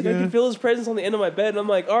 Oh my she's like, I God. can feel his presence on the end of my bed. And I'm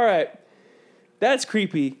like, all right, that's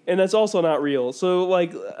creepy. And that's also not real. So,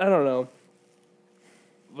 like, I don't know.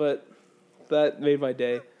 But that made my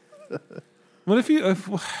day. What if you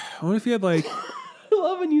had like? I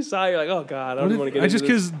love when you sigh. You're like, oh, God, I don't want to get into just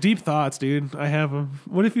this. because deep thoughts, dude. I have them.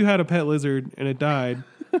 What if you had a pet lizard and it died,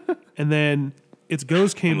 and then its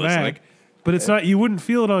ghost came I'm listening. back, but it's not. You wouldn't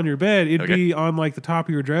feel it on your bed. It'd Okay. be on like the top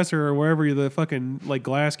of your dresser or wherever the fucking like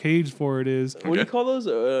glass cage for it is. What do you call those?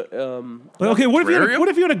 Like, okay, what Terrarium?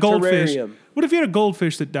 if you had a goldfish? Terrarium. What if you had a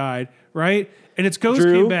goldfish that died, right? And its ghost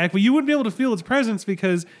Drew? came back, but you wouldn't be able to feel its presence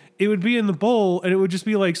because it would be in the bowl and it would just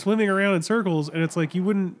be like swimming around in circles, and it's like you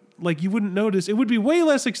wouldn't notice. It would be way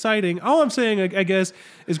less exciting. All I'm saying, I guess,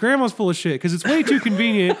 is Grandma's full of shit because it's way too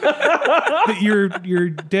convenient that your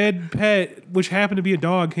dead pet, which happened to be a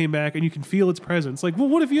dog, came back and you can feel its presence. Like, well,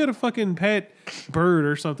 what if you had a fucking pet bird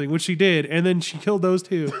or something, which she did, and then she killed those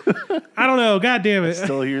too? I don't know. God damn it.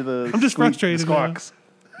 Still hear the. I'm just squeak, frustrated the now. squawks.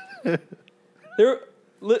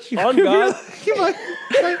 On God.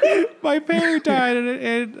 my parrot died and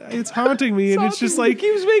it's haunting me, and it's just It like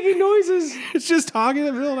keeps making noises. it's just talking in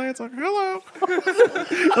the middle of the night. It's like, hello.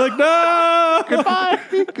 I'm like, no. Goodbye.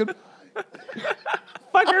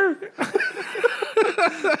 Fucker.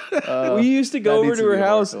 We used to go that over needs to to her be a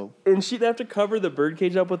house, Marco. and she'd have to cover the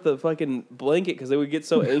birdcage up with the fucking blanket because they would get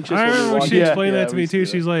so anxious I when we remember when walked she in. explained Yeah, that to we me used to too. do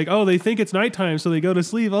that. She's like, oh, they think it's nighttime, so they go to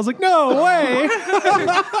sleep. I was like, no way.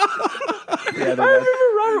 Yeah, I remember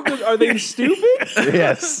Robert was, are they stupid?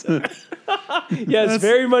 yes. Yes,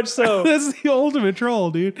 very much so. That's the ultimate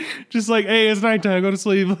troll, dude. Just like, hey, it's nighttime, go to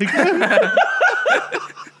sleep. Like,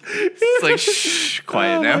 It's like, shh,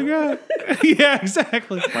 quiet oh now. my God. Yeah,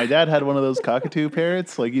 exactly. My dad had one of those cockatoo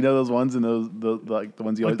parrots, like you know those ones and the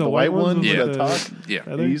ones you Like always the the white white ones ones with that the- talk. Yeah.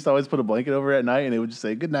 I And he think- used to always put a blanket over at night, and it would just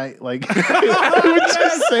say good night. Like it would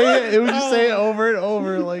just say it. It would just say it over and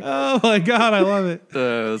over. Like Oh my God, I love it.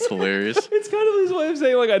 That's hilarious. It's kind of his way of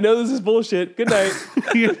saying, like, I know this is bullshit. Good night.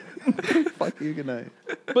 fuck you, good night.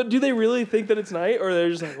 But do they really think that it's night, or they're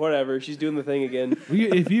just like, whatever, she's doing the thing again?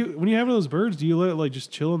 When you have those birds, do you let it like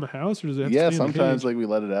just chill in the house, or does it have Yeah, to stay in the sometimes cage? like we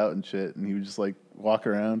let it out and shit, and he would just like walk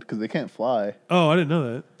around because they can't fly. Oh, I didn't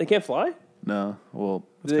know that. They can't fly? No, well,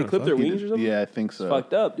 Do they kinda clip their fucked. wings or something? yeah, I think so. It's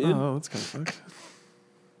fucked up, dude. Oh, that's kind of fucked.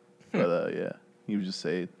 But yeah, he would just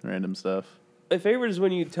say random stuff. My favorite is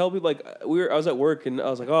when you tell people, like, I was at work and I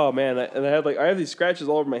was like, oh man, I have these scratches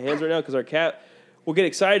all over my hands right now because our cat will get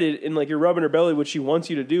excited and like you're rubbing her belly, which she wants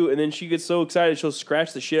you to do, and then she gets so excited she'll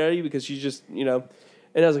scratch the shit out of you because she's just, you know.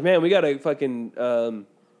 And I was like, man, we gotta fucking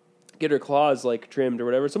get her claws like trimmed or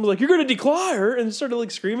whatever. Someone's like, you're gonna declaw her, and started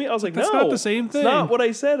like screaming. I was like, That's no, not the same It's thing. not what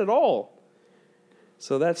I said at all.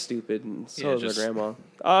 So that's stupid, and so Yeah, is just- my grandma.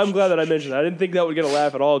 I'm glad that I mentioned it. I didn't think that would get a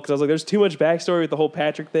laugh at all because I was like, there's too much backstory with the whole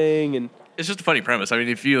Patrick thing, and It's just a funny premise. I mean,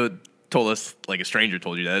 if you told us like a stranger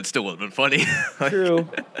told you that, it still would have been funny. True.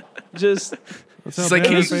 Just That's how It's like, bad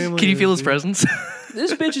can our you, family can you is, feel his dude. presence?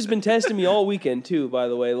 this bitch has been testing me all weekend too. By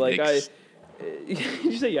the way, like Yikes. did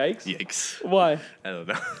you say yikes? Yikes. Why? I don't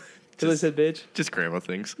know. Because I said bitch. Just grandma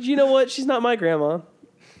things. You know what? She's not my grandma.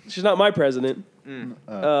 She's not my president.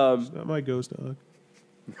 Not my ghost dog.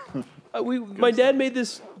 My dad made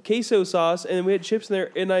this queso sauce, and we had chips in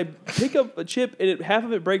there. And I pick up a chip, and half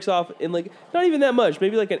of it breaks off, and like not even that much,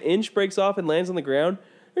 maybe like an inch breaks off and lands on the ground.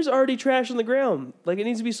 There's already trash on the ground. Like it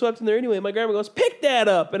needs to be swept in there anyway. My grandma goes, "Pick that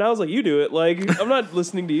up," and I was like, "You do it." Like I'm not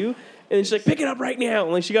listening to you. And then she's like, "Pick it up right now."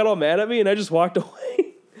 And like she got all mad at me, and I just walked away.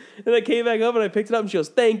 And I came back up, and I picked it up, and she goes,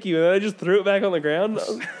 "Thank you." And then I just threw it back on the ground.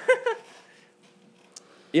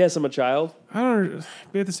 Yes, I'm a child. I don't.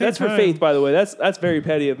 But at the same That's time, for Faith, by the way. That's very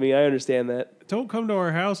petty of me. I understand that. Don't come to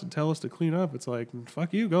our house and tell us to clean up. It's like,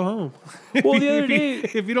 fuck you, go home. Well, the other If you- day-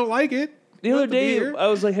 if you don't like it, The other let day, beer. I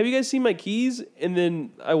was like, "Have you guys seen my keys?" And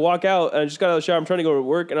then I walk out, and I just got out of the shower. I'm trying to go to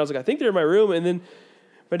work, and I was like, "I think they're in my room." And then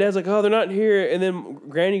my dad's like, "Oh, they're not here." And then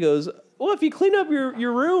Granny goes, "Well, if you clean up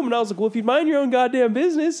your room," and I was like, "Well, if you mind your own goddamn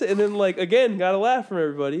business." And then like again, got a laugh from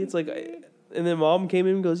everybody. It's like, and then Mom came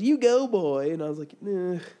in and goes, "You go, boy," and I was like,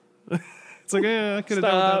 it's like, yeah, I could have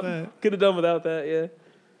done "Stop." without that. Could have done without that, yeah.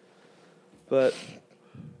 But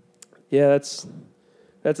yeah, that's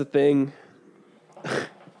a thing.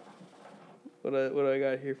 What do I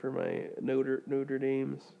got here for my Notre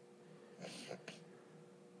Dames?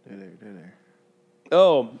 There.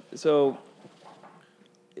 Oh, so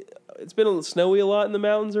it's been snowy a lot in the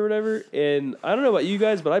mountains or whatever, and I don't know about you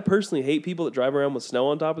guys, but I personally hate people that drive around with snow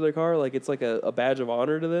on top of their car. Like it's like a badge of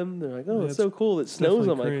honor to them. They're like, "Oh, Yeah, it's so cool that snows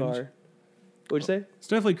on my definitely cringe. car." What'd you say? It's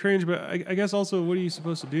definitely cringe, but I guess also, what are you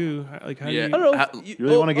supposed to do? Like, how Yeah. do I you, don't know. How- You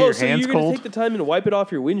really wanna get your so hands you're gonna cold? take the time and wipe it off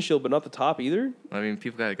your windshield, but not the top either. I mean,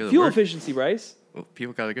 people gotta go to Fuel work. efficiency, Bryce. Well,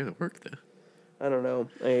 people gotta go to work though. I don't know.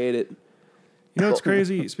 I hate it. You know, it's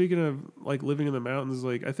crazy. Speaking of like living in the mountains,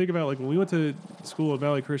 like I think about like when we went to school at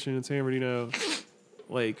Valley Christian in San Bernardino,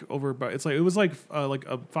 like over by it was like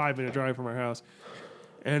a 5-minute drive from our house,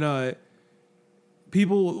 and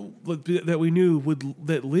people that we knew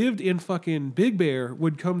that lived in fucking Big Bear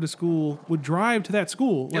would come to school, would drive to that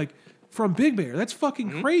school like from Big Bear. That's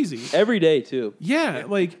fucking crazy. Every day too. Yeah,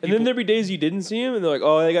 like And then there'd be days you didn't see him, and they're like,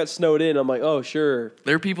 "Oh, they got snowed in." I'm like, "Oh, sure."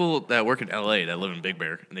 There are people that work in LA that live in Big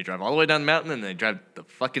Bear, and they drive all the way down the mountain, and they drive the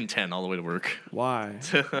fucking 10 all the way to work. why?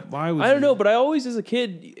 Why would I don't you? know, but I always, as a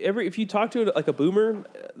kid, if you talk to like a boomer,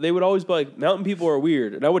 they would always be like, "Mountain people are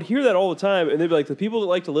weird," and I would hear that all the time, and they'd be like, "The people that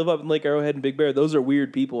like to live up in Lake Arrowhead and Big Bear, those are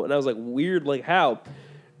weird people," and I was like, "Weird? Like how?"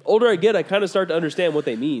 Older I get, I kind of start to understand what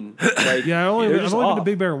they mean. Like, Yeah, I've they're just only been to off.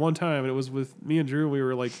 Big Bear one time, and it was with me and Drew. We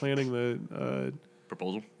were like planning the.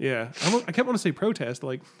 Proposal. Yeah, I kept wanting to say protest.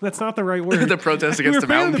 Like that's not the right word. The protest We against were the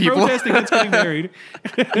planning mountain people. protest against getting married.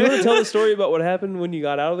 You want to tell the story about what happened when you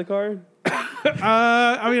got out of the car?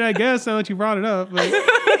 I mean, I guess now that you brought it up, but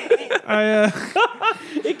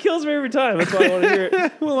It kills me every time. That's why I want to hear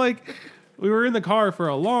it. well, like we were in the car for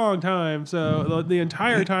a long time, so the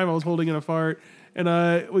entire time I was holding in a fart. And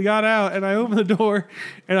we got out, and I opened the door,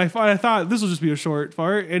 and I thought this will just be a short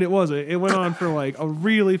fart, and it wasn't. It went on for like a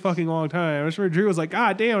really fucking long time. I just remember Drew was like,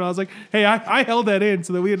 "God damn!" And I was like, "Hey, I held that in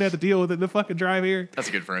so that we didn't have to deal with it in the fucking drive here." That's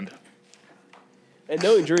a good friend. And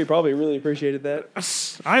knowing Drury probably really appreciated that.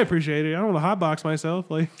 I appreciate it. I don't want to hotbox myself.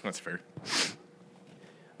 Like, That's fair.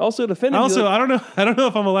 Also, defending. also, I don't know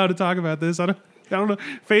if I'm allowed to talk about this. I don't know.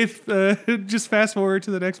 Faith, just fast forward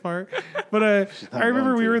to the next part. But I remember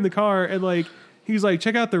going we to. were in the car, and like he's like,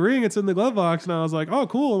 "Check out the ring. It's in the glove box." And I was like, "Oh,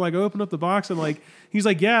 cool." And like I opened up the box, and like he's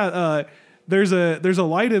like, "Yeah, there's a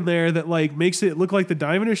light in there that like makes it look like the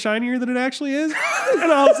diamond is shinier than it actually is."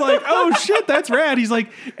 And I was like, "Oh shit, that's rad." He's like,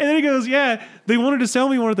 and then he goes, "Yeah, they wanted to sell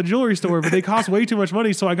me one at the jewelry store, but they cost way too much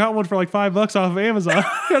money, so I got one for like $5 off of Amazon."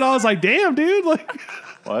 And I was like, "Damn, dude!" Like,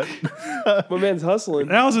 What? My man's hustling.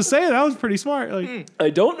 and I was just saying that was pretty smart. Like,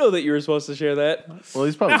 I don't know that you were supposed to share that. Well,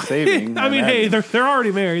 he's probably saving. I mean, hey, imagine. they're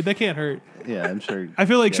already married. They can't hurt. Yeah, I'm sure. I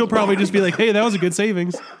feel like Yeah. she'll probably just be like, "Hey, that was a good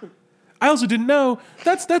savings." I also didn't know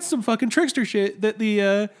that's some fucking trickster shit that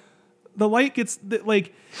the light gets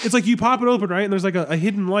like it's like you pop it open, right, and there's like a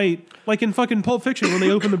hidden light like in fucking Pulp Fiction when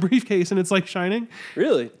they open the briefcase and it's like shining.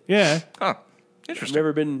 Really? Yeah. Huh. I've Interesting.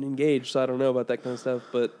 never been engaged, so I don't know about that kind of stuff,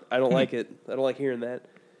 but I don't like it. I don't like hearing that.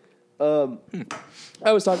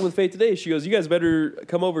 I was talking with Faith today. She goes, "You guys better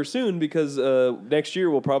come over soon because next year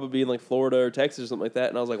we'll probably be in like Florida or Texas or something like that."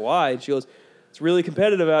 And I was like, "Why?" And she goes, "It's really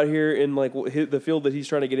competitive out here in like the field that he's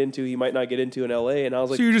trying to get into. He might not get into in LA." And I was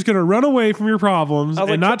like, So you're just gonna run away from your problems I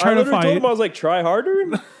was and like, not try I to literally told him, I fight. was like, "Try harder."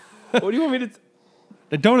 What do you want me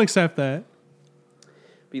to? Don't accept that.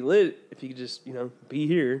 be lit if you could just be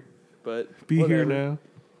here. But Be here whatever.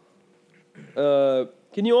 now.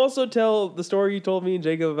 Can you also tell the story you told me and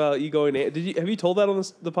Jacob about you going? Have you told that on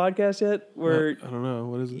the podcast yet? Where I don't know.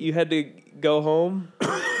 What is it? you had to go home?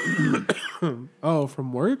 Oh,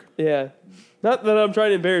 from work? Yeah. Not that I'm trying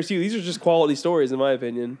to embarrass you. These are just quality stories, in my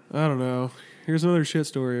opinion. I don't know. Here's another shit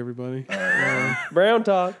story, everybody. Brown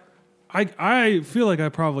talk. I feel like I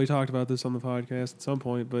probably talked about this on the podcast at some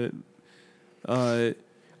point, but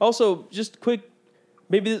Also, just quick,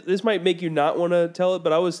 maybe this might make you not want to tell it,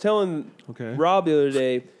 but I was telling okay. Rob the other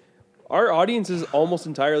day, our audience is almost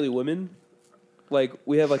entirely women. Like,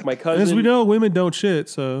 we have, like, my cousin. As we know, women don't shit,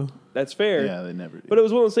 so That's fair. Yeah, they never do. But it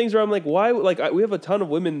was one of those things where I'm like, why? Like, we have a ton of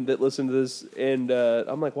women that listen to this, and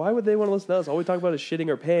I'm like, why would they want to listen to us? All we talk about is shitting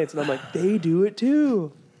our pants, and I'm like, they do it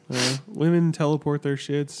too. women teleport their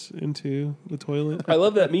shits into the toilet. I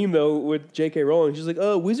love that meme though with J.K. Rowling. She's like,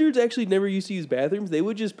 wizards actually never used to use bathrooms. They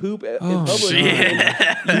would just poop in public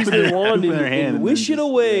and use their wand Poop in their hand and and wish then it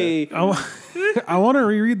away. I want to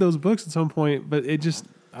reread those books at some point, but it just,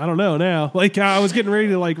 I don't know now. Like, I was getting ready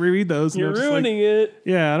to, like, reread those. And You're I'm just like, ruining it.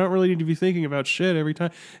 yeah, I don't really need to be thinking about shit every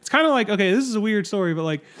time. It's kind of like, okay, this is a weird story, but,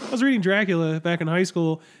 like, I was reading Dracula back in high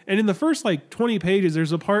school, and in the first, like, 20 pages,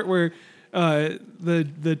 there's a part where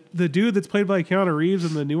the dude that's played by Keanu Reeves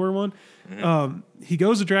in the newer one, he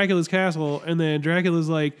goes to Dracula's castle, and then Dracula's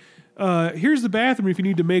like, here's the bathroom if you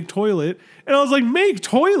need to make toilet. And I was like, make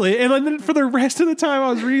toilet? And then for the rest of the time I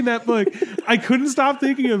was reading that book, I couldn't stop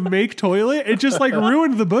thinking of make toilet. It just, like,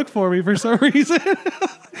 ruined the book for me for some reason.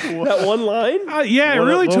 That one line? Yeah, it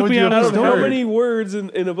really what took would me you out have of the done? How story. many words in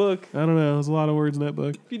a book? I don't know. There's a lot of words in that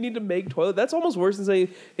book. If you need to make toilet, that's almost worse than saying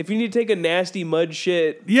if you need to take a nasty mud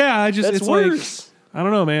shit. Yeah, I just, That's it's worse. like, I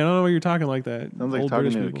don't know, man. I don't know why you're talking like that. Sounds like Old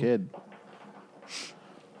talking British to a people. kid.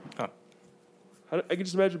 I can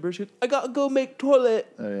just imagine British kids. I gotta go make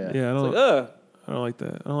toilet. Oh yeah. Yeah, It's like, I don't like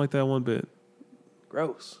that. I don't like that one bit.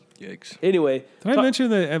 gross. Yikes. Anyway, Did I mention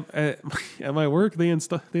that at my work they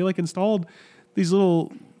installed these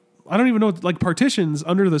little, I don't even know, like, partitions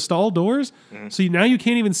under the stall doors, so now you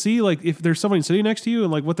can't even see, like, if there's somebody sitting next to you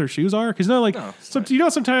and, like, what their shoes are, because like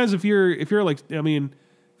sometimes if you're like, I mean,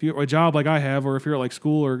 if you're a job like I have, or if you're at, like,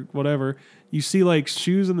 school or whatever, you see, like,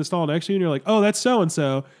 shoes in the stall next to you and you're like, oh, that's so and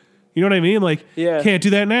so. You know what I mean? Like, Yeah. can't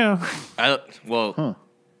do that now.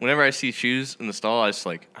 Whenever I see shoes in the stall, I just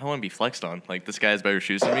like, I want to be flexed on. Like, this guy has better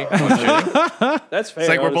shoes than me. It's that's fair.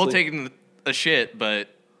 like we're both honestly. taking a shit, but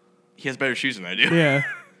he has better shoes than I do. Yeah.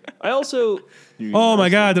 I also Oh my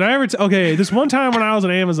God! Did I ever? Okay, this one time when I was at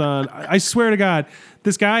Amazon, I swear to God,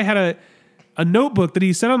 this guy had a notebook that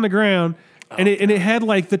he set on the ground, and it had,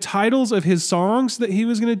 like, the titles of his songs that he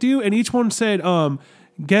was gonna do, and each one said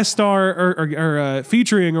guest star or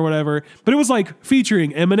featuring or whatever, but it was like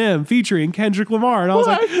featuring Eminem, featuring Kendrick Lamar, and I was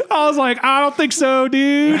like, I don't think so,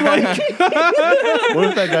 dude. Like, What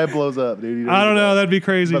if that guy blows up, dude? I don't know. That'd be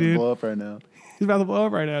crazy, He's about to dude. blow up right now. He's about to blow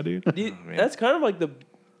up right now, dude. that's kind of like the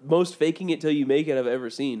most faking it till you make it I've ever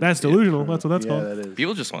seen. That's delusional. That's what that's Yeah, called. that is.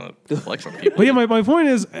 People just want to flex on people. But yeah, my point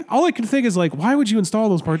is, all I can think is, like, why would you install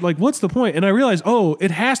those parts? Like, what's the point? And I realized, it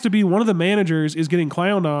has to be one of the managers is getting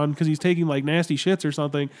clowned on because he's taking, like, nasty shits or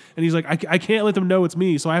something. And he's like, I can't let them know it's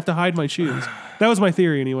me, so I have to hide my shoes. That was my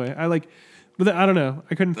theory anyway. I don't know.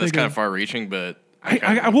 I couldn't That's think kind of. of far reaching, but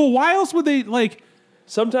Well, why else would they, like,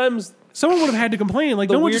 Sometimes someone would have had to complain. Like,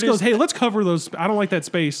 The no one just goes, weirdest- hey, let's cover those. I don't like that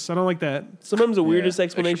space. I don't like that. the weirdest Yeah.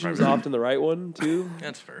 explanation is probably- often the right one too.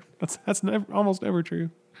 that's fair. That's almost never true.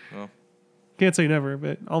 Well, Can't say never,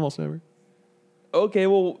 but almost never. Okay,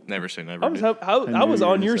 well, never say never. I'm dude. just, I knew was you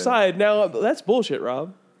were on gonna your say side. Now that's bullshit,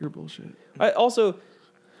 Rob. You're bullshit. I also,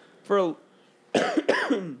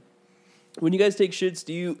 when you guys take shits,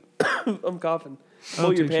 do you? I'm coughing. Pull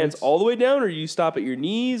don't your take pants shits. all the way down, or you stop at your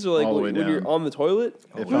knees, or like All the when way you're down. on the toilet?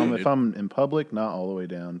 If I'm in public, not all the way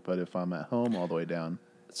down, but if I'm at home, all the way down.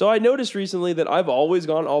 So I noticed recently that I've always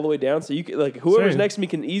gone all the way down, so you can, like, whoever's Same. next to me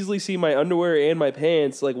can easily see my underwear and my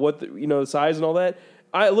pants, like what the size and all that.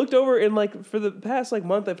 I looked over and, like, for the past, like,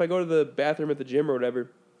 month, if I go to the bathroom at the gym or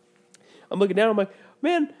whatever, I'm looking down. I'm like,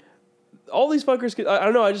 man, all these fuckers. I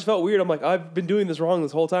don't know. I just felt weird. I'm like, I've been doing this wrong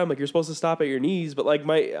this whole time. Like, you're supposed to stop at your knees, but, like,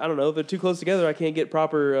 I don't know. If they're too close together, I can't get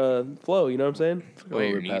proper flow. You know what I'm saying? It's like a Wait,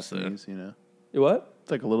 little your bit knees, past the though. knees, you know. What?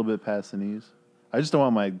 It's like a little bit past the knees. I just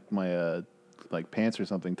don't want my like pants or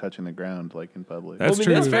something touching the ground, like, in public. That's well, I mean,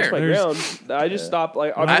 true. that's my There's- ground. I just stopped.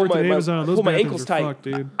 Like, When I I pull worked at my Amazon, those pull my bathrooms ankles are tight. fucked,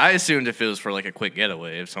 dude. I assumed if it was for like a quick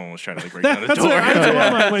getaway, if someone was trying to like break down the That's door. what I told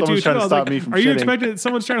my went Someone's to. trying to I was stop like, me from are you shitting. expecting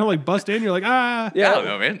someone's trying to, like, bust in? You're like, Yeah, I don't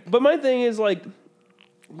know, man. But my thing is, like,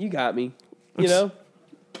 you got me. You know,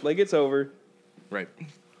 like, it's over. Right.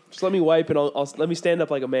 Just let me wipe and I'll let me stand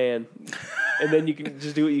up like a man, and then you can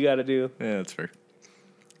just do what you got to do. Yeah, that's fair.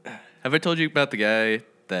 Have I told you about the guy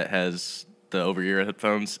that has the over-ear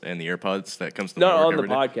headphones and the AirPods that comes to Not work on the every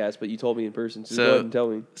day? podcast, but you told me in person. So, So- go ahead and tell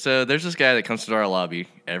me. So there's this guy that comes to our lobby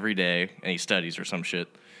every day, and he studies or some shit,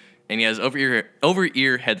 and he has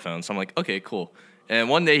over-ear headphones. So I'm like, okay, cool. And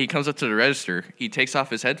one day he comes up to the register, he takes off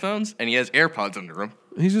his headphones, and he has AirPods under him.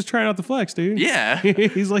 He's just trying out the flex, dude. Yeah.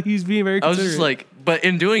 he's being very I was considerate. just like, but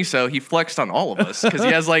in doing so, he flexed on all of us because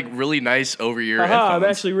he has like really nice over-ear Haha, headphones. I'm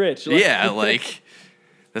actually rich. Yeah, like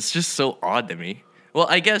that's just so odd to me. Well,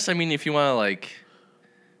 I guess if you want to like,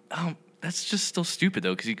 that's just still stupid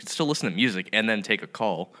though because you can still listen to music and then take a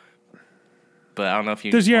call. But I don't know if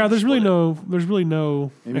you. there's really split it. there's really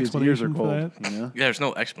no Maybe his ears are explanation for cold. that. You know? Yeah, there's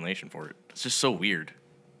no explanation for it. It's just so weird.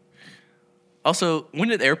 Also, when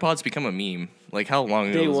did AirPods become a meme? Like how long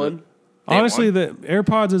ago? Day was one. it? Day Honestly, one? the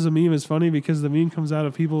AirPods as a meme is funny because the meme comes out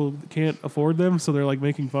of people that can't afford them, so they're like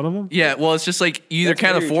making fun of them. Yeah, well, it's just like you either That's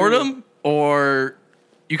can't very afford true. them or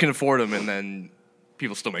you can afford them, and then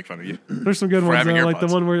people still make fun of you. There's some good For ones having though, like the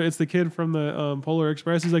AirPods. one where it's the kid from the Polar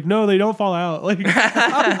Express. He's like, "No, they don't fall out." Like,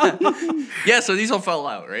 Yeah, so these all fell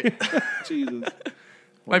out, right? Jesus.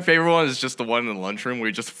 My favorite one is just the one in the lunchroom where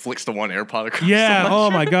he just flicks the one AirPod across. Yeah. the Oh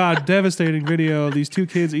lunchroom. my God. Devastating video of these two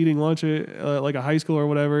kids eating lunch at like a high school or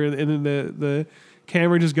whatever, and then the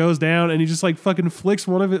camera just goes down and he just like fucking flicks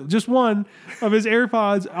one of one of his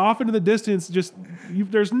AirPods off into the distance.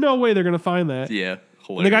 There's no way they're gonna find that. Yeah, And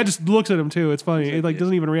hilarious. the guy just looks at him too. It's funny. It like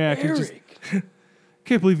doesn't even react. He's just Eric.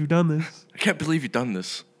 can't believe you've done this. I can't believe you've done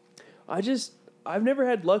this. I've never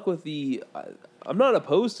had luck with the. I'm not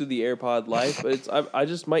opposed to the AirPod life, but I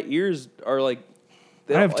just my ears are like.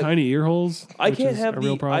 they I have don't, like, tiny ear holes. I which can't is have a the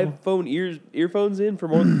real problem. iPhone earphones in for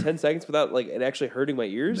more than 10 seconds without like it actually hurting my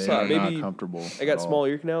ears. They So are maybe not comfortable. I got at all. small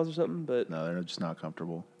ear canals or something, but No, they're just not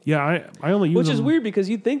comfortable. Yeah, I only use which is them. weird because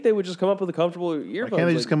you'd think they would just come up with a comfortable earphones. Why can't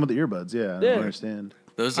they just like- come with the earbuds? Yeah, I Yeah. don't understand.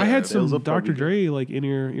 Those I had those some will probably Dr. be Dre like in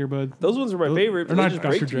ear earbud. Those ones are my favorite, Or but they not just Dr.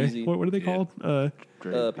 break too Dre. easy. What are they called?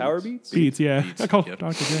 Dre Power Beats. Beats? Beats. Yeah, Beats, I call yep.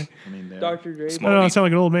 Dr. Dre. I mean, they're- Dr. Dre. I Small don't know. I Beats. sound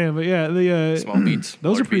like an old man, but yeah, the Small beats.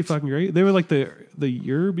 those are large pretty beats. fucking great. They were like the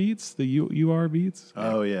Ur Beats, the UR Beats.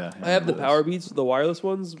 Oh yeah. I have the Power Beats, the wireless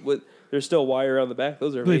ones. With there's still wire around the back.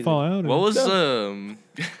 Those are Do they amazing. fall out? What or-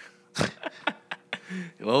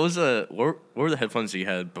 was what were the headphones you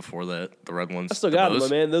had before that? The red ones. I still The got them, Bose?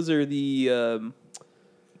 my man. Those are the.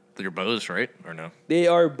 Your Bose, right? Or no? They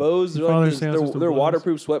are Bose. They're, Father like this, sound they're, system they're Bose.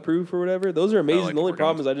 waterproof, sweatproof, or whatever. Those are amazing. like the only organs.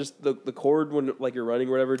 problem is I just the cord when like you're running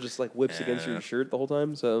or whatever just like whips against Yeah. your shirt the whole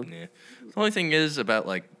time. So Yeah. The only thing is about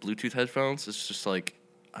like Bluetooth headphones. It's just like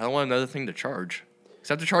I don't want another thing to charge. Because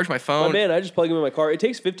I have to charge my my phone. man, I just plug them in my car. It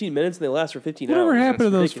takes 15 minutes and they last for 15 Whatever hours. happened to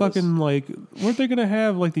That's those ridiculous. fucking like? Weren't they gonna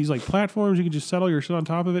have like these like platforms you could just settle your shit on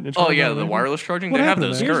top of it? And Oh charge yeah, out of the it? wireless charging. What They have happened to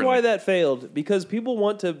those that? Here's currently. why that failed. Because people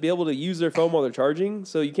want to be able to use their phone while they're charging,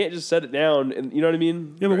 so you can't just set it down and you know what I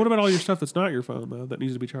mean? Yeah, but what about all your stuff that's not your phone though that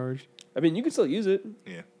needs to be charged? I mean, you can still use it.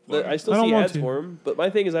 Yeah. But I still I don't see want ads to. for them. But my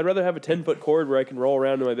thing is, I'd rather have a 10-foot cord where I can roll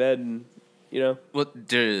around in my bed and, you know. What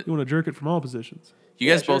do You want to jerk it from all positions. you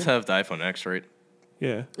Yeah, guys both sure. have the iPhone X, right?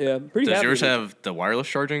 Yeah. Yeah, I'm pretty Does happy yours with it. have the wireless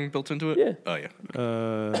charging built into it? Yeah. Oh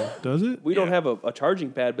yeah. Does it? We don't Yeah. have a charging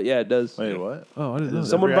pad, but yeah, it does. Wait, what? Oh, I didn't know. Is That.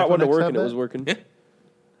 Someone Every brought one to iPhone X work have and it that? was working. Yeah.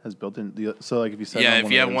 Has built in the so like if you set it Yeah. on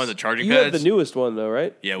If you have of one of the those- charging You pads. have the newest one though,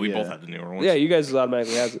 right? Yeah, we both Yeah. have the newer ones. Yeah, you guys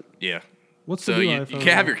automatically has it. Yeah. What's the So new you iPhone? can't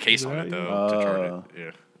have your Is case it on out it yet? though to charge Oh. it.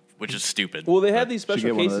 Yeah. Which is stupid. Well, they have these special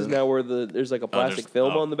get one of cases those. now where there's like a plastic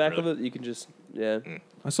film on the back of really? it. You can just yeah.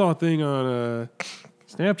 I saw a thing on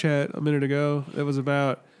Snapchat a minute ago that was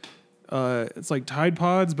about it's like Tide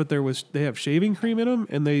Pods, but they have shaving cream in them,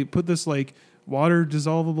 and they put this like water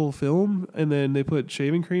dissolvable film, and then they put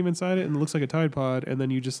shaving cream inside it, and it looks like a Tide Pod, and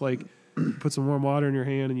then you just like put some warm water in your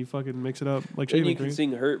hand and you fucking mix it up like Then shaving you can cream.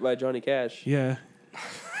 sing "Hurt" by Johnny Cash. Yeah,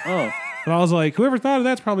 Oh, but I was like, whoever thought of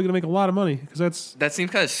that's probably gonna make a lot of money because that's That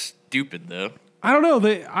seems kind of stupid though. I don't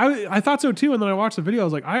know. I thought so too, and then I watched the video. I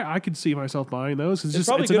was like, I could see myself buying those because It's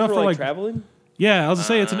probably it's good enough for for like like traveling. yeah. I was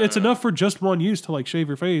gonna say it's enough for just one use to like shave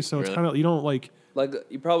your face, so it's Really? kind of you don't like. Like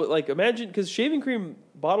you probably like imagine because shaving cream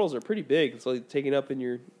bottles are pretty big. It's like taking up in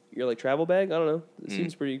your like travel bag. I don't know. It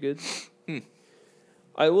seems pretty good.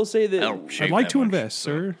 I will say I that don't shave I'd like that to much, invest, so-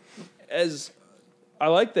 sir. as I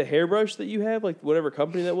like the hairbrush that you have, like whatever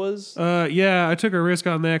company that was. Yeah, I took a risk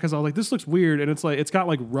on that because I was like, this looks weird, and it's like it's got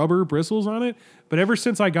like rubber bristles on it. But ever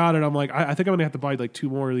since I got it, I'm like, I think I'm gonna have to buy like 2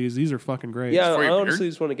 more of these. These are fucking great. Yeah, for I your honestly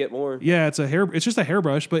beard? just want to get more. yeah, it's just a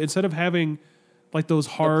hairbrush, but instead of having like those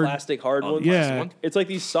The hard. plastic hard ones. yeah. one? It's like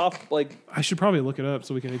these soft, like I should probably look it up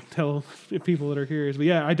so we can tell people that are curious. But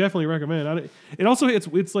yeah, I definitely recommend. It also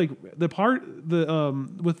it's like the part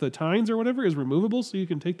with the tines or whatever is removable, so you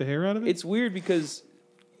can take the hair out of it. it's weird because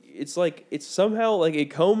it's like it's somehow like it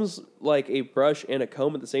combs like a brush and a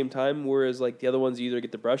comb at the same time, whereas like the other ones you either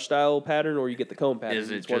get the brush style pattern or you get the comb pattern.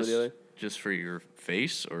 Is it it's one or the other. just for your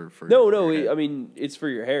face or for No, your head? I mean it's for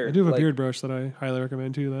your hair. I do have a Like, beard brush that I highly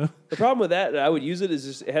recommend too, though. The problem with that, I would use it is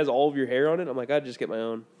just it has all of your hair on it. I'm like, I'd just get my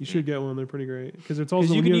own You should get one; they're pretty great because it's also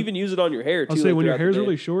because you when can even use it on your hair too. I'll say like, when your throughout the hair's day.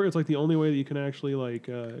 really short, it's like the only way that you can actually like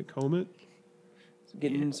comb it.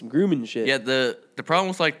 getting some grooming and shit. Yeah, the problem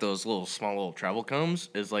with like those small little travel combs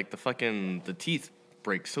is like the teeth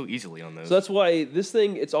break so easily on those. So that's why this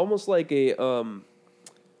thing, it's almost like a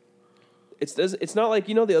it's not like,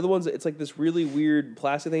 you know, the other ones, it's like this really weird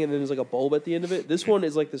plastic thing and then there's like a bulb at the end of it. This one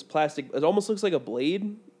is like this plastic, it almost looks like a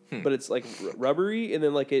blade, but it's like rubbery and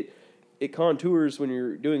then like it contours when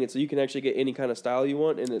you're doing it so you can actually get any kind of style you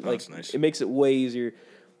want and it like that's nice. it makes it way easier.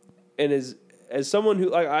 And as someone who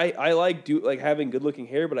like I like having good looking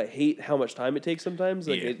hair, but I hate how much time it takes sometimes.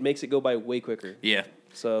 Like Yeah. it makes it go by way quicker. Yeah.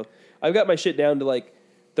 So I've got my shit down to like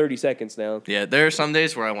 30 seconds now. Yeah, there are some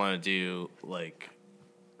days where I want to do like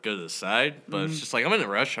go to the side, but it's just like I'm in a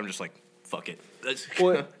rush. I'm just like, fuck it.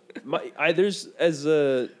 Well,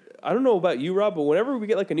 I don't know about you, Rob, but whenever we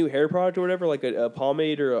get like a new hair product or whatever, like a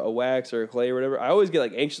pomade or a wax or a clay or whatever, I always get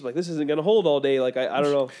like anxious, like this isn't gonna hold all day. Like I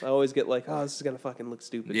don't know, I always get like, oh, this is gonna fucking look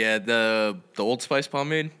stupid. Yeah, the Old Spice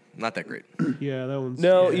pomade, not that great. Yeah, that one's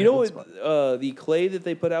No, yeah, you know that's what? The clay that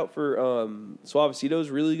they put out for Suavecito is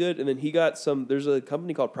really good, and then he got some. There's a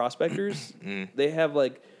company called Prospectors. They have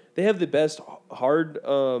the best hard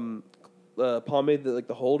pomade that like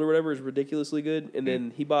the hold or whatever is ridiculously good, and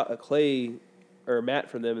then he bought a clay or a matte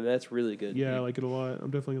from them, and that's really good. Yeah, I like it a lot. I'm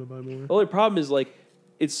definitely gonna buy more. The only problem is like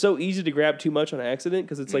it's so easy to grab too much on accident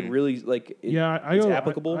because it's like really like it's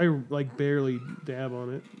applicable. I like barely dab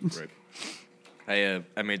on it. Right.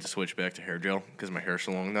 I made the switch back to hair gel because my hair's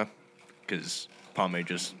so long now. Because pomade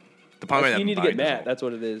the That's- pomade you need to I'm get buying matte. That's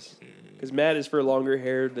what it is. Because matte is for longer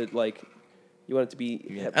hair that like you want it to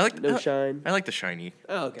be have I like no shine. I like the shiny.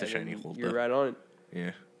 Oh, okay. The shiny then hold. You're though. right on it.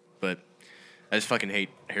 Yeah, but I just fucking hate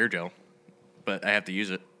hair gel. But I have to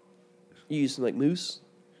use it. You use some like mousse.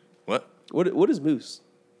 What? What is mousse?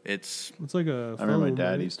 It's It's like a. I remember my foam,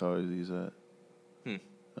 dad right? used to always use that. Hmm.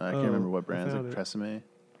 I can't Oh, remember what I brands, found like it. Tresemme.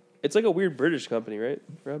 It's like a weird British company, right,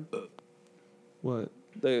 Rob? What?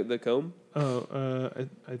 The comb. Oh,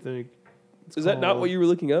 I think. It's Is that not called what you were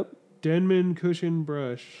looking up? Denman Cushion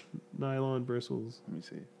Brush Nylon Bristles. Let me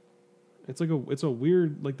see. It's a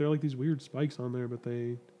weird, like they're like these weird spikes on there, but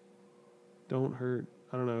they don't hurt.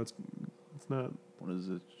 I don't know. It's not What does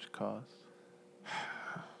it cost?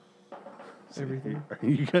 everything. Are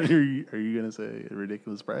you gonna say a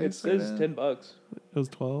ridiculous price? It says right now? $10. It was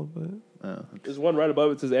 12, but Oh, There's one right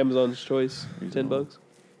above it says Amazon's Choice, $10.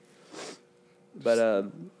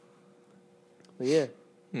 But yeah,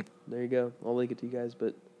 there you go. I'll link it to you guys.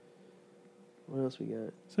 But what else we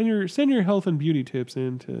got? send your health and beauty tips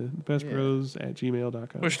in to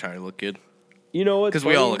bestbros@gmail.com. wish Ty looked good You know what? because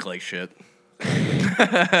we all look like shit,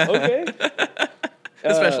 okay.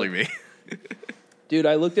 especially me. Dude,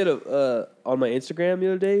 I looked at on my Instagram the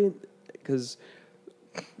other day because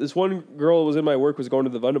this one girl was in my work was going to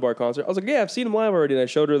the Wunderbar concert. I was like, yeah, I've seen him live already, and I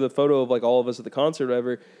showed her the photo of like all of us at the concert or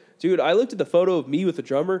whatever. Dude, I looked at the photo of me with the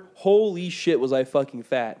drummer. Holy shit, was I fucking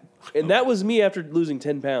fat. And that was me after losing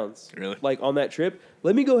 10 pounds. Really? Like on that trip.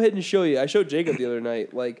 Let me go ahead and show you. I showed Jacob the other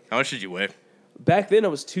night. Like How much did you weigh? back then I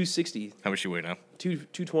was 260, How much you weigh now?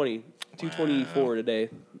 220, 224 today.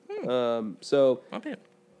 So Not bad.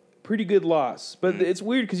 pretty good loss. But it's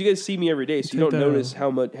weird because you guys see me every day, so you Take don't that notice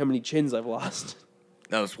how many chins I've lost.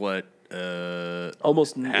 That was what?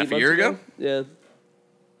 Almost Half 8 a months year ago? Yeah.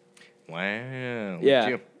 Wow. Look Yeah. at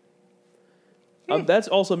you. That's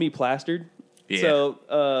also me plastered. Yeah.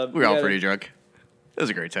 So We were all yeah, pretty drunk. It was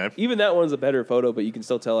a great time. Even that one's a better photo, but you can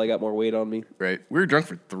still tell I got more weight on me. Right. We were drunk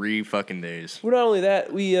for 3 fucking days. Well, not only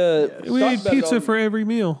that, we We talked ate about it pizza on- for every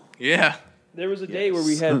meal. Yeah. There was a day where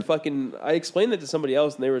we had fucking. I explained that to somebody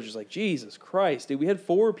else, and they were just like, "Jesus Christ, dude! We had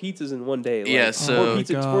 4 pizzas in one day." Like, Yeah, four so-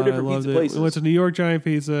 pizza, God, 4 I different loved pizza it. places. We went to New York Giant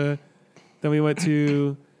Pizza. Then we went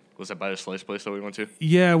to Was that by the slice place that we went to?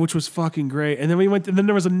 yeah, which was fucking great. And then we went. And then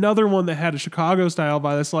there was another one that had a Chicago style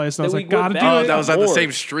by the slice. And I was Then like, we went gotta do back. Oh, it. that was at the More.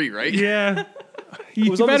 same street, right? Yeah.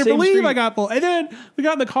 You was on the better same believe street. I got full. And then we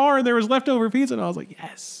got in the car and there was leftover pizza, and I was like,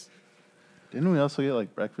 yes. Didn't we also get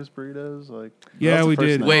like breakfast burritos? Like Yeah, that was the we first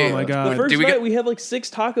did. night. Wait, Oh my The god. first Did we night get- we had like 6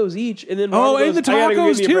 tacos each, and then Oh, Ronald and the goes, "I gotta go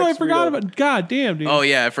tacos get me a too. I breakfast forgot burrito." about. God damn, dude. Oh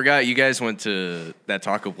yeah, I forgot you guys went to that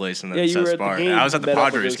taco place in Yeah, that you were Seth's at the bar. game I was at and the met up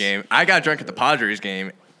with Padres us. game. I got drunk at the Padres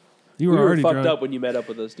game, you We were were already fucked drunk. up when you met up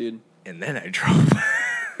with us, dude. and then I drove.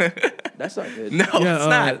 That's not good. No, Yeah, it's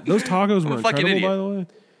not. those tacos I'm were a fucking incredible, idiot. by the way.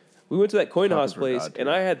 We went to that coin Tacos house were place, god and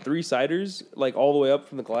tier. I had 3 ciders, like all the way up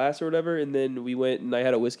from the glass or whatever. And then we went and I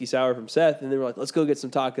had a whiskey sour from Seth, and they were like, "Let's go get some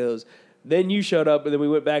tacos." Then you showed up, and then we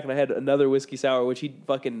went back, and I had another whiskey sour, which he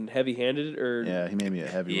fucking heavy-handed, or Yeah, he made me a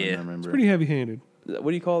heavy one. Yeah. I remember. Pretty heavy-handed. what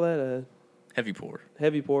do you call that? Heavy pour.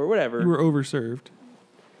 Heavy pour, whatever. You were overserved.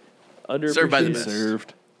 Underappreciated. Served by the best.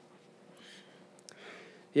 served.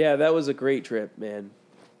 Yeah, that was a great trip, man.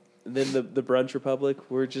 And then the Brunch Republic,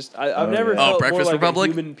 we're just I've Oh, never yeah. felt more Breakfast like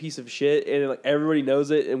Republic? a human piece of shit, and like everybody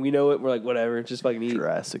knows it, and we know it. And we're like, whatever, just fucking eat.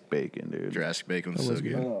 Jurassic bacon, dude. Jurassic Bacon was That so was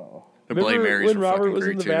good. good. Oh. The Bloody Remember Marys when were Robert fucking was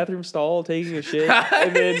great in the too. bathroom stall taking a shit,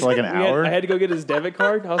 and then For like an hour? I had to go get his debit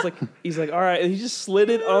card. And I was like, he's like, all right, and he just slid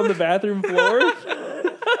it on the bathroom floor.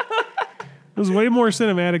 It was way more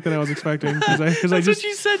cinematic than I was expecting because I That's just what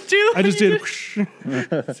you said too. I just did.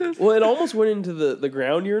 Well, it almost went into the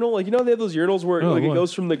ground urinal. Like, you know, they have those urinals where Oh, like it what?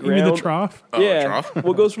 goes from the You ground. mean the trough? Oh, Yeah, trough?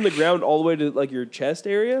 well, it goes from the ground all the way to like your chest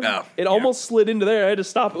area. Oh, It yeah. almost slid into there. I had to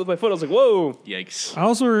stop it with my foot. I was like, whoa. Yikes. I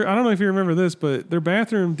don't know if you remember this, but their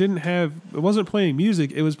bathroom it wasn't playing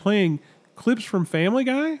music. It was playing clips from Family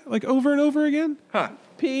Guy, like over and over again. Huh.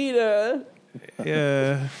 Peter.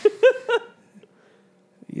 Yeah.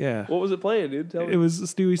 Yeah. What was it playing, dude? Tell me. It was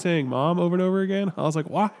Stewie saying "Mom" over and over again. I was like,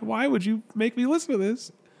 "Why? Why would you make me listen to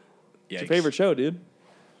this?" Yikes. Your favorite show, dude.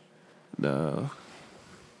 No.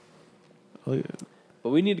 Oh, yeah. But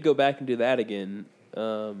we need to go back and do that again.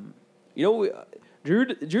 You know,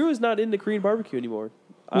 Drew is not into Korean barbecue anymore.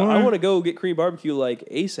 I Why? want to go get Korean barbecue like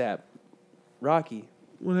ASAP. Rocky.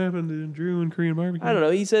 What happened to Drew and Korean barbecue? I don't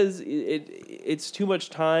know. He says it's too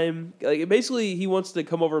much time. Like basically, he wants to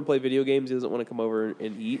come over and play video games. He doesn't want to come over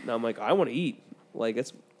and eat. And I'm like, I want to eat. Like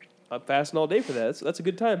I'm fasting all day for that. That's a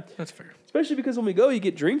good time. That's fair. Especially because when we go, you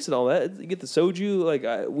get drinks and all that. You get the soju. Like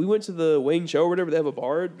we went to the Wayne Show or whatever. They have a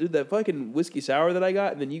bar. Dude, that fucking whiskey sour that I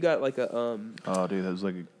got, and then you got like a Oh, dude, that was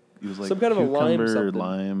like it was like Some kind of a lime cucumber something.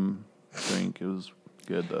 lime drink. It was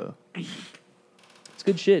good though. It's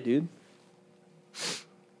good shit, dude.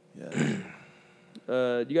 Yeah.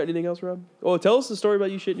 You got anything else, Rob? Oh, tell us the story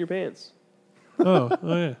about you shitting your pants. Oh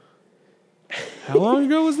yeah. How long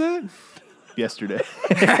ago was that? Yesterday.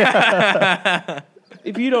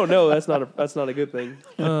 If you don't know, that's not a good thing.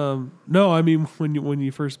 No, I mean when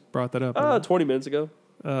you first brought that up. 20 minutes ago.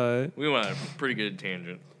 We went on a pretty good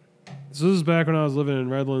tangent. So this is back when I was living in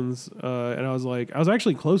Redlands, and I was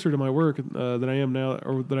actually closer to my work than I am now,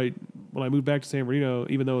 or when I moved back to San Bernardino,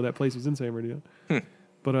 even though that place was in San Bernardino.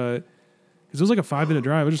 But because it was like a 5-minute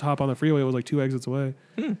drive, I just hop on the freeway. It was like 2 exits away,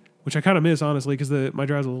 which I kind of miss honestly because my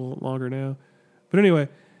drive's a little longer now. But anyway,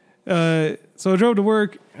 so I drove to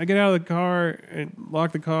work. I get out of the car and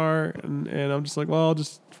lock the car, and I'm just like, well, I'll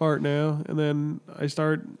just fart now. And then I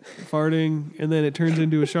start farting, and then it turns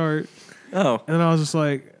into a shart. Oh. And then I was just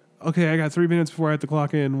like, okay, I got 3 minutes before I have to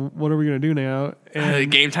clock in. What are we going to do now?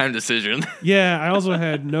 And Game time decision. yeah, I also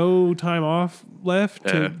had no time off left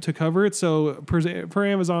Yeah. to cover it. So per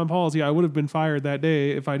Amazon policy, I would have been fired that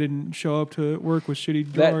day if I didn't show up to work with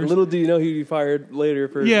shitty That drawers. little do you know he'd be fired later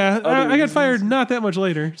for Yeah, other I got reasons. fired not that much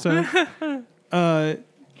later. So, but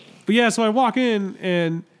yeah, so I walk in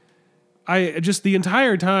and I just the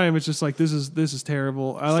entire time it's just like this is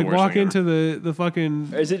terrible. I the like worst walk thing into the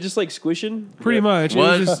fucking Is it just like squishing? pretty much. It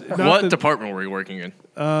was just not What the, department were you working in?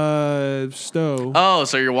 stow. Oh,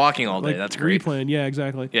 so you're walking all day. Like That's great. replan, yeah,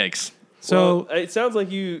 exactly. Yikes. So Well, it sounds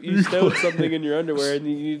like you stowed something in your underwear and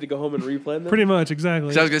you need to go home and replan them. pretty much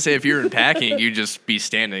exactly. So I was gonna say if you were in packing, you'd just be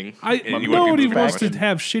standing. and you wouldn't be Nobody moving wants to much.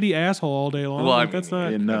 have shitty asshole all day long. Well, Like, I that's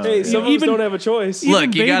mean, not. Hey, some of us Even- don't have a choice. Even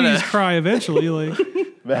Look, you babies gotta- cry eventually. Like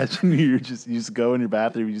Imagine you just go in your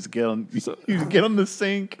bathroom, you just get on the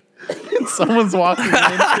sink, and someone's walking in.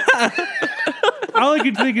 all I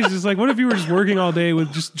could think is just like, what if you were just working all day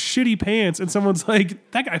with just shitty pants, and someone's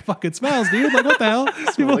like, "That guy fucking smells, dude." Like, what the hell?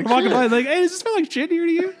 People like walking shit. by like, "Hey, does it smell like shit here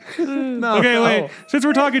to you?" No, Okay, no. wait. Since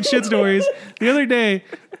we're talking shit stories, the other day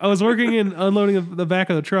I was working in unloading the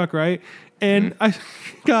back of the truck, right? And I,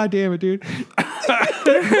 god damn it, dude,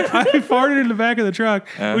 I farted in the back of the truck,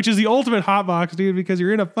 which is the ultimate hot box, dude, because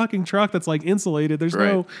you're in a fucking truck that's like insulated. There's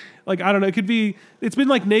no, Right. like, I don't know. It could be. It's been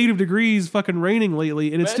like negative degrees, fucking raining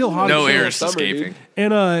lately, and it's still hot. No as shit. air is Summer, dude. escaping.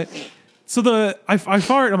 And So I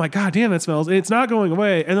fart. And I'm like, God damn, that smells. And it's not going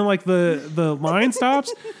away. And then like the line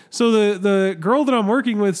stops. So the girl that I'm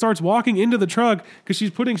working with starts walking into the truck because she's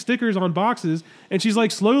putting stickers on boxes, and she's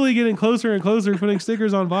like slowly getting closer and closer, putting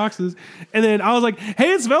stickers on boxes. And then I was like,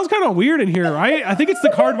 hey, it smells kind of weird in here, right? I think it's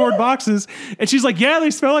the cardboard boxes. And she's like, yeah,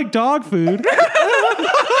 they smell like dog food.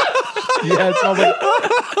 Yeah,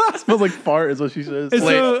 it smells like fart is what she says. And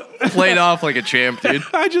so Played off like a champ, dude.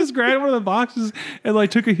 I just grabbed one of the boxes and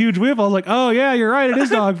like took a huge whiff. I was like, oh yeah, you're right, it is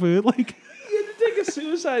dog food. Like, You had to take a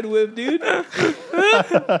suicide whip, dude.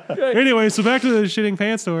 anyway, so back to the shitting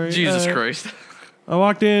pants story. Jesus Christ. I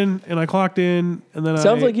walked in and I clocked in, and then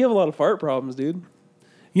Sounds like you have a lot of fart problems, dude.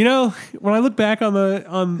 you know, when I look back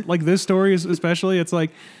on like this story especially, it's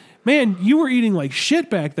like, man, you were eating like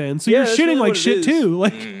shit back then, so Yeah, you're that's shitting really like what it shit is. too.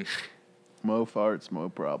 Like, Mo farts, mo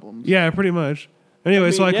problems. yeah, pretty much. Anyway,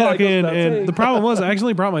 so I yeah, clock that goes in, without and saying. the problem was I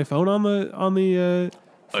actually brought my phone on the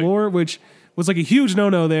floor, which was like a huge no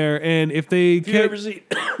no there. And If you ever see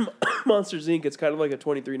Monsters Inc., it's kind of like a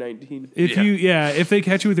 2319. if they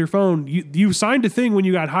catch you with your phone, you signed a thing when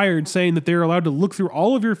you got hired saying that they're allowed to look through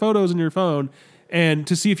all of your photos in your phone and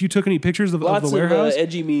to see if you took any pictures of Lots the warehouse of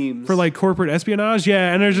edgy memes. for like corporate espionage.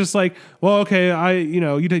 Yeah, and they're just like, well, okay,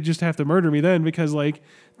 you just have to murder me then because like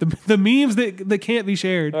the memes that can't be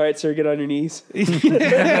shared. All right, sir, get on your knees.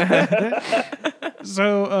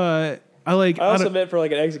 So I like I also meant for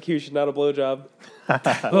like an execution, not a blowjob.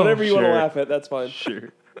 Whatever you want to sure. laugh at, that's fine. Sure.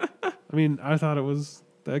 I mean, I thought it was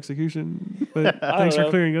the execution, but I thanks don't for know.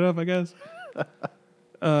 clearing it up, I guess.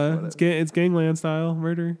 It's gangland style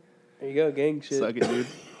murder. There you go, gang shit. Suck it, dude.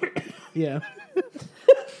 Yeah,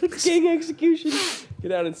 Gang execution.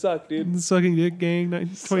 Get out and suck, dude. sucking dick gang,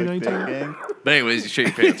 Suck dick 2019. gang. But anyways, you shit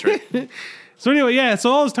your pants, right? So anyway, yeah.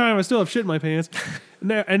 So all this time, I still have shit in my pants.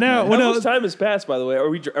 Now, How when I much was, time has passed, by the way? Are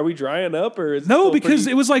we drying up or is it no, still because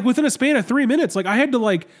pretty- it was like within a span of 3 minutes. Like I had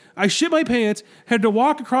to I shit my pants, had to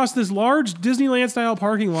walk across this large Disneyland style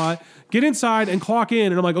parking lot, get inside and clock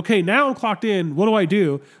in, and I'm like, okay, now I'm clocked in. What do I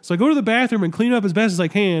do? So I go to the bathroom and clean up as best as I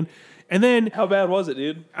can, and then How bad was it,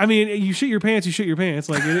 dude? I mean, you shit your pants, you shit your pants.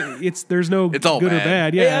 Like it's there's no It's all good or bad.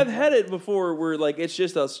 bad. Hey, Yeah, I've had it before where like it's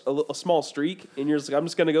just a small streak, and you're just like, I'm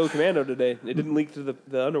just gonna go commando today. It didn't leak to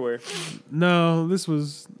the underwear. no, this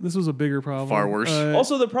was a bigger problem. Far worse.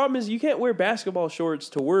 Also, the problem is you can't wear basketball shorts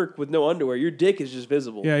to work with no underwear. Your dick is just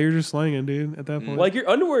visible. Yeah, you're just slanging, dude. At that point, Like your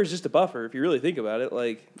underwear is just a buffer if you really think about it.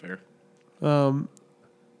 Like, Fair.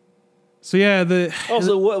 so yeah, the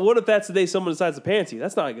also, what if that's the day someone decides to pants you?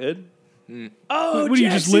 That's not good. Oh, what do you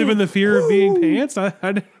just Jackson. live in the fear of being pants?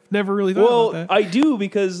 I never really thought Well, about that. I do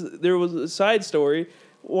because there was a side story.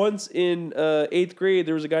 Once in 8th grade,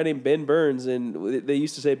 there was a guy named Ben Burns, and they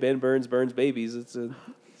used to say Ben Burns burns babies. It's a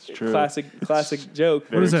true. classic joke.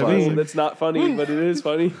 What does that classic. mean? That's not funny, but it is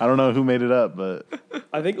funny. I don't know who made it up, but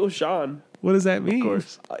I think it was Sean. What does that mean? of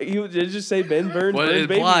course. He would just say Ben Burns What burns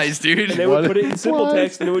it implies, babies. dude. And they would What put it in it simple implies.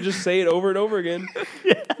 text, and it would just say it over and over again.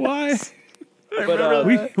 Why?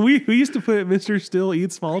 But We used to put Mr. Still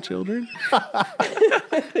eat small children.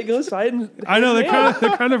 they go side and I know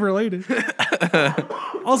they're kind of related.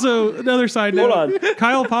 Also, another side note. Hold on.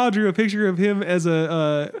 Kyle Pa drew a picture of him as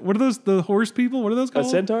a what are those? The horse people? What are those called?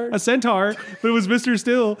 centaur? A centaur. But it was Mr.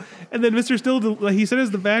 Still, and then Mr. Still he said it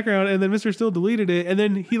as the background, and then Mr. Still deleted it, and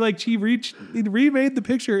then he remade the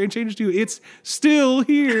picture and changed it to "It's still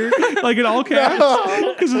here," like in all caps,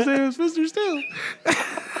 because his name was Mr. Still.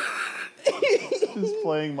 Just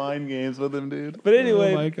playing mind games with him, dude. But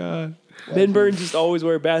anyway, Oh my god. Ben Burns just always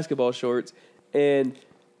wear basketball shorts, and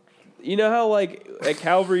you know how like at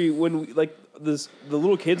Calvary when we, like the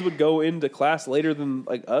little kids would go into class later than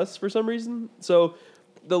like us for some reason. So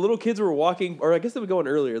the little kids were walking, or I guess they would go in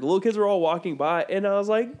earlier. The little kids were all walking by, and I was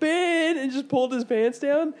like, Ben, and just pulled his pants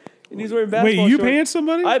down, and he's wearing basketball Wait, you shorts. pantsed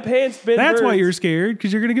somebody? I pantsed Ben That's Burns. why you're scared,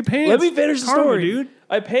 because you're gonna get pantsed. Let me finish the Karma, story, dude.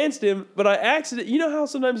 I pantsed him, but I accidentally. You know how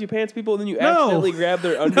sometimes you pants people and then you No. accidentally grab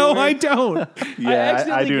their underwear. No, I don't. I Yeah,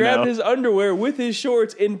 accidentally I do grabbed know. his underwear with his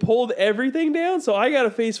shorts and pulled everything down. So I got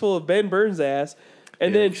a face full of Ben Burns' ass.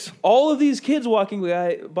 And then Yikes. all of these kids walking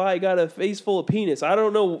by got a face full of penis. I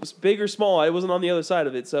don't know, it's big or small. I wasn't on the other side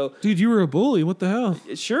of it. So Dude, you were a bully. What the hell?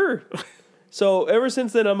 sure. So ever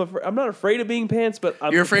since then, I'm not afraid of being pants, but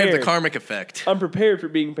You're afraid of the prepared. karmic effect. I'm prepared for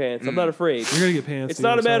being pants. I'm not afraid. You're gonna get pants. It's dude,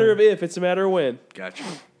 not a I'm matter sorry. of if, it's a matter of when. Gotcha.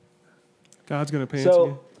 God's gonna pants So,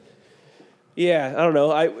 you. yeah, I don't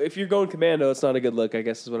know. If you're going commando, it's not a good look, I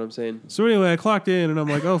guess is what I'm saying. So anyway, I clocked in and I'm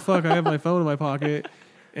like, oh fuck, I have my phone in my pocket.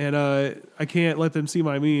 And I can't let them see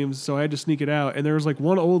my memes, so I had to sneak it out. And there was like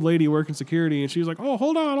one old lady working security, and she was like, "Oh,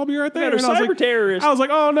 hold on, I'll be right there." got a And I was cyber like, terrorist. I was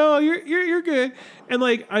like, "Oh no, you're good." And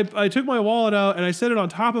like I took my wallet out and I set it on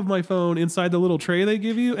top of my phone inside the little tray they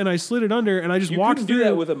give you, and I slid it under, and I just You walked couldn't through do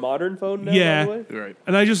that with a modern phone now, Yeah. by the way? Right.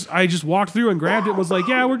 and I just walked through and grabbed it and was like,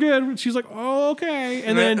 "Yeah, we're good." And she's like, "Oh, okay."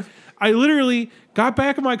 And then I literally got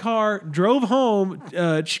back in my car, drove home,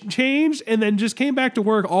 changed, and then just came back to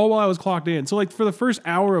work all while I was clocked in. So like for the first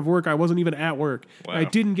hour of work, I wasn't even at work. Wow. I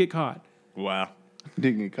didn't get caught. Wow.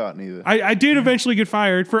 Didn't get caught neither. I did eventually get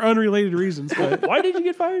fired for unrelated reasons, but Why did you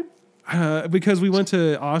get fired? because we went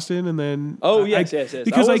to Austin and then Oh, I- yes.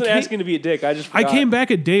 Because I wasn't came, asking to be a dick. I just I forgot. came back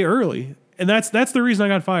a day early, and that's the reason I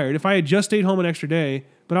got fired. If I had just stayed home an extra day,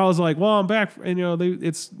 but I was like, well, I'm back, and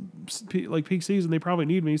it's like peak season, they probably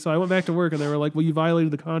need me, so I went back to work, and they were like, well, you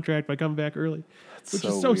violated the contract by coming back early, which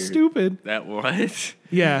is so weird. stupid. That what?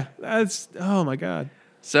 Yeah, that's oh my god.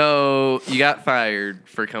 So you got fired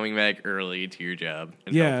for coming back early to your job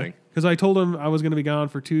and Yeah, helping. because I told him I was going to be gone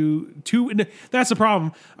for two. That's the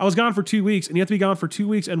problem. I was gone for 2 weeks, and you have to be gone for 2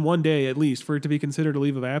 weeks and 1 day at least for it to be considered a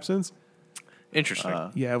leave of absence.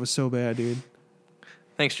 Interesting. Yeah, it was so bad, dude.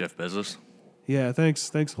 Thanks, Jeff Bezos. Yeah,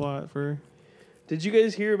 thanks a lot for. Did you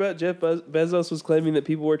guys hear about Jeff Bezos was claiming that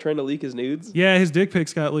people were trying to leak his nudes? Yeah, his dick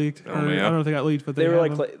pics got leaked. Oh, Or, yeah. I don't know if they got leaked, but They were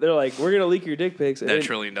have like, them. they're like, we're gonna leak your dick pics. And That then $1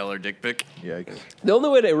 trillion dick pic. Yikes. the only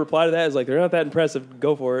way to reply to that is like, they're not that impressive.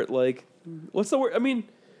 Go for it. Like, what's the word? I mean, You're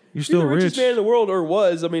he's still the richest rich. man in the world, or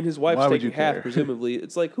was. I mean, his wife's Why would taking you half, care? presumably.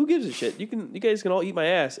 It's like, who gives a shit? You guys can all eat my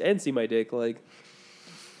ass and see my dick. Like,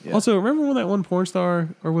 Yeah. Also, remember when that one porn star,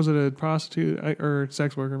 or was it a prostitute or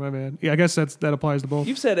sex worker? My bad. Yeah, I guess that applies to both.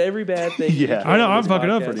 you've said every bad thing. you Yeah. can I know on I'm this fucking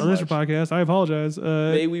up podcast. on this podcast. I apologize.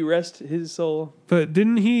 May we rest his soul. But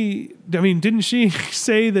didn't he? I mean, didn't she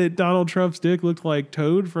say that Donald Trump's dick looked like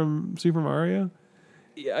Toad from Super Mario?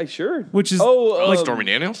 Yeah, sure. Which is Like Stormy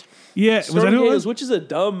Daniels? yeah, was that Stormy who it Daniels, was? which is a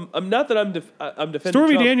dumb. I'm not that I'm defending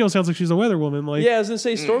Stormy Trump. Daniels sounds like she's a weather woman. Like Yeah, I was gonna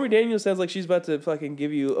say Stormy Daniels sounds like she's about to fucking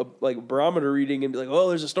give you a like barometer reading and be like, "Oh,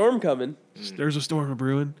 there's a storm coming." there's a storm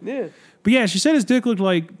brewing. Yeah, But yeah, she said his dick looked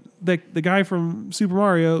like the guy from Super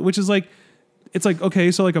Mario, which is like, it's like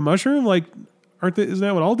okay, so like a mushroom, like isn't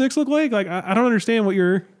that what all dicks look like? Like I don't understand what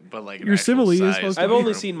you're. But like Your simile is supposed to I've be-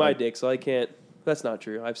 only seen my dick, so I can't. That's not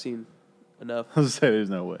true. I've seen enough. I was gonna say there's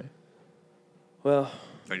no way. Well,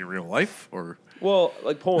 Like in real life or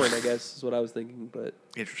like porn, I guess is what I was thinking. But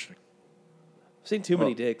interesting. I've seen too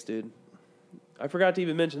many dicks, dude. I forgot to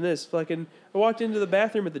even mention this. Fucking, I walked into the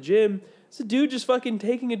bathroom at the gym. It's a dude just fucking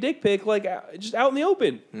taking a dick pic, like just out in the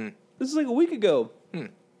open. This is like a week ago.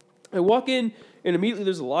 I walk in, and immediately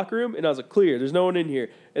there's a locker room, and I was like, clear, there's no one in here.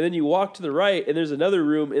 And then you walk to the right, and there's another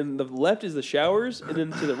room, and the left is the showers, and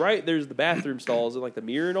then to the right, there's the bathroom stalls and like the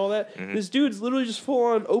mirror and all that. This dude's literally just full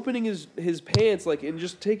on opening his pants, like, and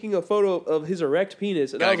just taking a photo of his erect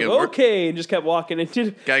penis. And I Gotta was get like, work. okay, and just kept walking and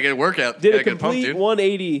did Gotta get a workout. a Gotta get pumped, complete dude.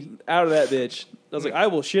 180 out of that bitch. I was like, I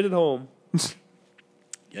will shit at home.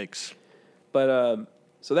 Yikes. But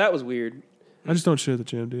so that was weird. I just don't shit at the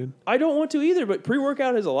gym, dude. I don't want to either, but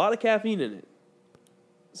pre-workout has a lot of caffeine in it.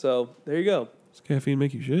 So there you go. Does caffeine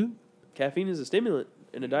make you shit? Caffeine is a stimulant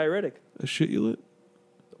and a diuretic. A shit you lit?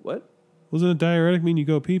 What? Wasn't a diuretic mean you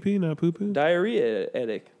go pee pee, not poo poo? Diarrhea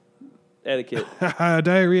etiquette.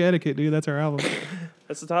 Diarrhea etiquette, dude. That's our album.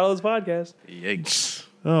 That's the title of this podcast. Yikes.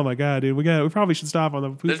 Oh my god, dude. We probably should stop on the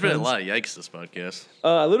poop There's been a puns. lot of yikes this podcast.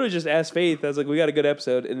 I literally just asked Faith. I was like, "We got a good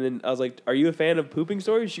episode," and then I was like, "Are you a fan of pooping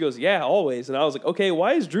stories?" She goes, "Yeah, always." And I was like, "Okay,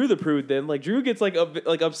 why is Drew the prude then?" Like Drew gets like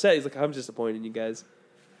upset. He's like, "I'm disappointed in you guys."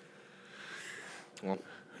 Well,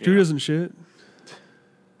 Drew yeah. doesn't shit.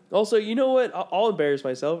 Also, you know what? I'll embarrass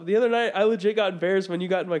myself. The other night, I legit got embarrassed when you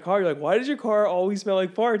got in my car. You're like, "Why does your car always smell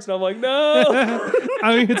like farts?" And I'm like, "No."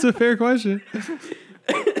 I mean, it's a fair question.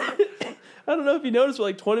 I don't know if you noticed, but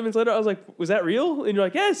like 20 minutes later, I was like, "Was that real?" And you're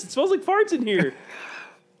like, "Yes, it smells like farts in here."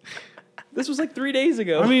 This was like 3 days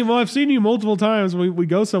ago. I mean, well, I've seen you multiple times when we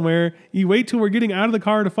go somewhere. You wait till we're getting out of the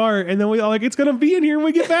car to fart, and then we all like, it's going to be in here when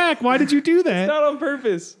we get back. Why did you do that? not on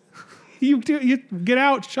purpose. You get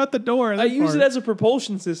out, shut the door. And I then use it fart. as a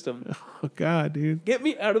propulsion system. Oh, God, dude. Get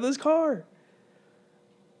me out of this car.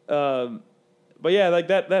 But yeah, like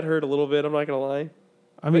that hurt a little bit. I'm not gonna lie.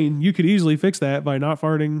 I mean, you could easily fix that by not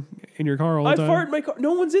farting in your car all the I time. fart in my car.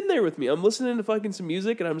 No one's in there with me. I'm listening to fucking some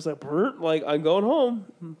music, and I'm just like, "Brr," like I'm going home.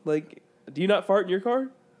 Like, do you not fart in your car?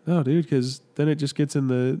 No, dude, because then it just gets in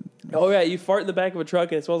the... Oh yeah, you fart in the back of a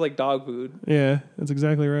truck, and it smells like dog food. Yeah, that's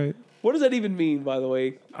exactly right. What does that even mean, by the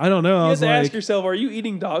way? I don't know. You I have was to ask like... yourself, are you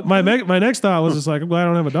eating dog food? My next thought was just like, I'm glad I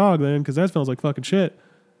don't have a dog then, because that smells like fucking shit.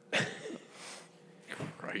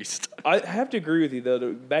 Christ. I have to agree with you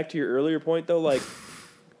though. Back to your earlier point though, like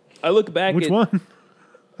I look back Which at one?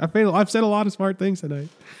 I've said a lot of smart things tonight.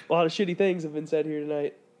 a lot of shitty things have been said here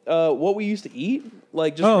tonight. What we used to eat,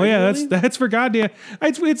 like just Oh yeah, regularly? that's for goddamn.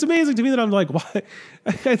 It's amazing to me that I'm like, why?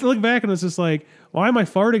 I look back and it's just like, why am I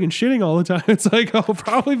farting and shitting all the time? It's like, oh,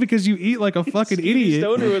 probably because you eat like a fucking Stevie idiot.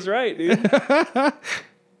 Stoner was right, dude.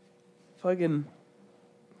 Fucking.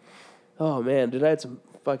 Oh man, dude, I had some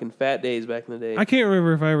fucking fat days back in the day. I can't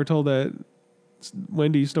remember if I ever told that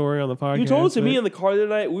Wendy story on the podcast. You told it to me but- in the car the other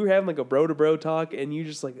night. We were having like a bro to bro talk, and you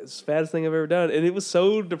just like it's the fattest thing I've ever done, and it was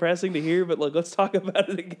so depressing to hear. But like, let's talk about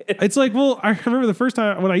it again. It's like, well, I remember the first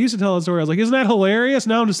time when I used to tell the story, I was like, isn't that hilarious?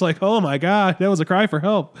 Now I'm just like, oh my God, that was a cry for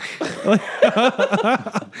help. Cry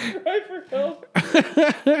for help.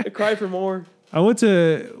 Cry for more. I went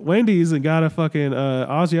to Wendy's and got a fucking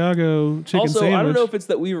Asiago chicken Also, sandwich. I don't know if it's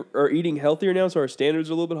that we are eating healthier now, so our standards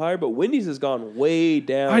are a little bit higher. But Wendy's has gone way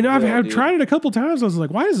down. I know, I've tried it a couple times. I was like,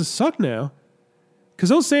 why does this suck now? Because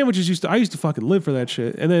those sandwiches I used to fucking live for that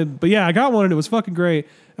shit. And then, but yeah, I got one and it was fucking great.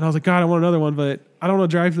 And I was like, God, I want another one, but I don't want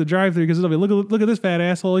to drive through the drive-through because it'll be, look at this fat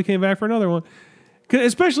asshole. He came back for another one.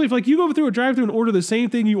 Especially if like you go through a drive-through and order the same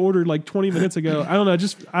thing you ordered like 20 minutes ago. I don't know.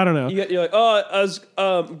 I don't know. You're like, oh, I was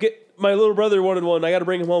my little brother wanted one. I got to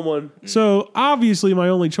bring him home one. So obviously my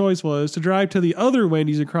only choice was to drive to the other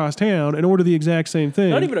Wendy's across town and order the exact same thing.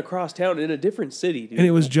 Not even across town, in a different city, dude. And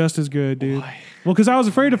it was just as good, dude. Well, because I was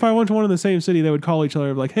afraid if I went to one in the same city, they would call each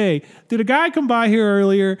other like, hey, did a guy come by here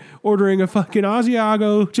earlier ordering a fucking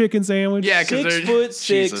Asiago chicken sandwich Yeah, because 6'6"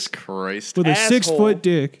 Jesus Christ. with a asshole. 6-foot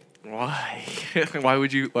dick? Why? Why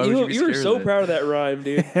would you? Why would you be You were scared so of that? proud of that rhyme,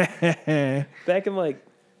 dude. Back in like,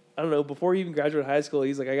 I don't know, before he even graduated high school,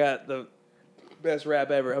 he's like, I got the best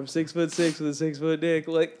rap ever. I'm 6'6" with a 6-foot dick.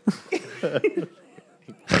 Like,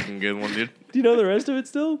 Fucking good one, dude. do you know the rest of it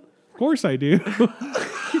still? Of course I do. Can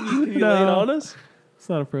you No. lay it on us? It's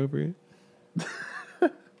not appropriate.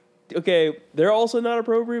 Okay, they're also not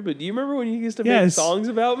appropriate, but do you remember when you used to make Yes. songs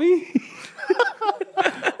about me?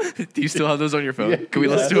 Do you still have those on your phone? Yeah. Can we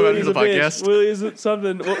listen to it after the podcast? Willie, is it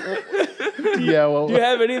something? Yeah, well, Do you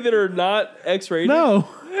have any that are not X-rated? No.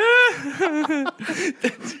 those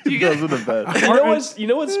are the best. You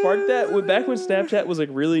know what sparked that? Back when Snapchat was like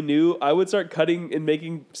really new, I would start cutting and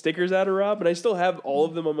making stickers out of Rob, and I still have all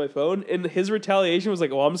of them on my phone. And his retaliation was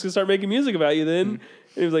like, "Well, I'm just gonna start making music about you then."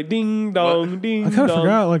 And it was like, "Ding dong, ding I kind of dong."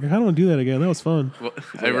 forgot. Like, I kind of want to do that again. That was fun. Well,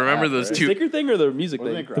 I remember those The two. sticker thing or the music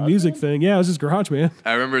Wasn't thing? it The Garage music Band? thing. Yeah, it was just Garage Man.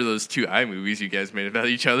 I remember those two iMovies you guys made about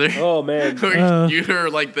each other. Oh man, Where you were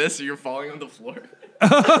like this, and you're falling on the floor. is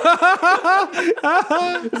it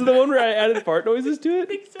the one where I added fart noises to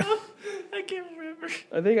it? So I can't remember.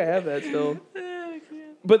 I think I have that still.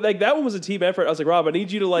 But like that one was a team effort. I was like, Rob, I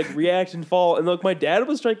need you to like react and fall. And like my dad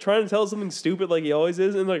was like trying to tell us something stupid like he always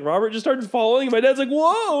is, and like Robert just started falling. And my dad's like,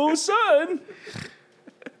 "Whoa, son!"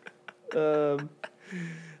 Oh,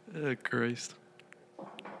 Christ.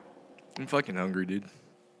 I'm fucking hungry, dude.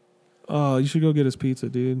 Oh, you should go get his pizza,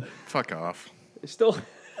 dude. Fuck off. I still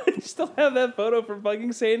have that photo from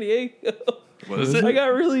fucking San Diego. What is is it? I got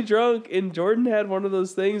really drunk, and Jordan had one of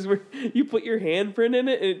those things where you put your handprint in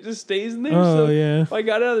it, and it just stays in there. Oh, so yeah. I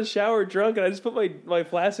got out of the shower drunk, and I just put my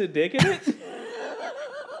flaccid dick in it.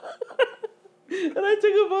 And I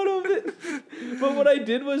took a photo of it. But what I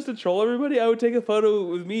did was to troll everybody, I would take a photo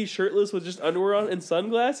with me shirtless with just underwear on and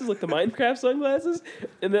sunglasses, like the Minecraft sunglasses.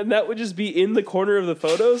 And then that would just be in the corner of the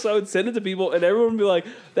photo. So I would send it to people, and everyone would be like,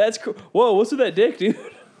 "That's cool. Whoa, what's with that dick, dude?"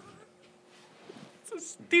 So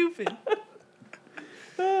stupid.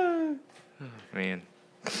 Man.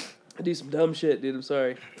 I do some dumb shit, dude. I'm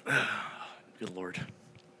sorry. Good lord.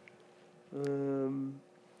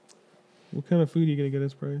 What kind of food are you going to get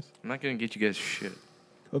us, Bryce? I'm not gonna get you guys shit.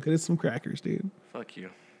 Go get us some crackers, dude. Fuck you.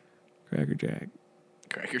 Cracker Jack.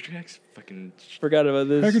 Cracker Jacks? Fucking Forgot about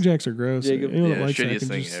this. Cracker Jacks are gross. Jacob. Anyone Yeah, that likes that shittiest can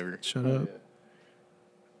thing just ever. shut up.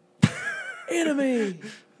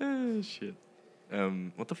 Anime. shit.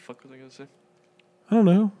 What the fuck was I gonna say? I don't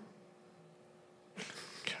know. God,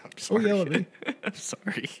 I'm Oh, sorry. yell at me. I'm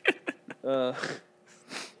sorry.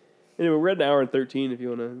 Anyway, we're at an hour and 13 if you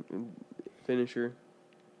want to finish her.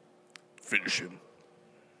 Finish him.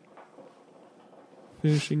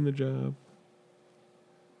 Finishing the job.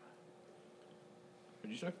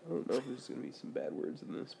 What'd you say? I don't know if there's going to be some bad words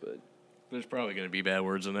in this, but... There's probably gonna be bad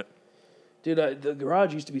words in it. Dude, the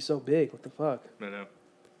garage used to be so big. What the fuck? I know.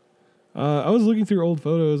 I was looking through old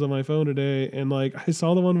photos on my phone today, and like I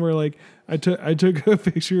saw the one where like I took a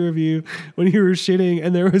picture of you when you were shitting,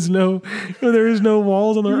 and there was no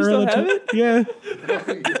walls on the You still early have it? Yeah,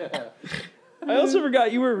 Yeah. I also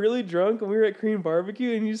forgot you were really drunk when we were at Korean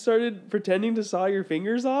barbecue and you started pretending to saw your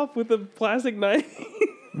fingers off with a plastic knife.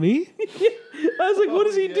 Me? I was like, what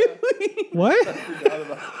is he doing? What?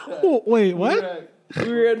 Oh, wait, what? Right.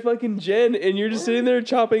 We were at fucking Jen and you're just sitting there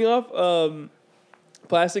chopping off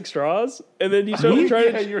plastic straws, and then you started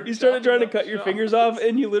trying to cut your fingers off,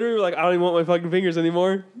 and you literally were like, I don't even want my fucking fingers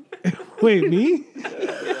anymore. Wait, me?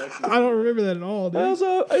 I don't remember that at all, dude.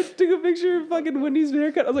 I took a picture of fucking Wendy's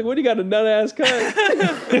haircut. I was like, Wendy got a nut ass cut.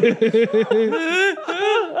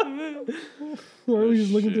 Why are we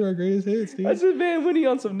just looking through our greatest hits, dude? I said, man, Wendy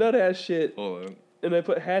on some nut ass shit. Hold on. And I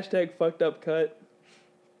put hashtag fucked up cut.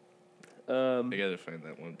 I gotta find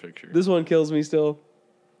that one picture. This one kills me still.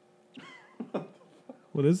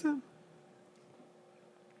 What is it?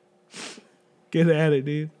 Get at it,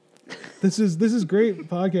 dude. This is great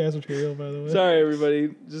podcast material, by the way. Sorry,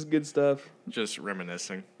 everybody. Just good stuff. Just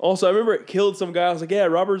reminiscing. Also, I remember it killed some guy. I was like, yeah,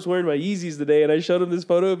 Robert's wearing my Yeezys today. And I showed him this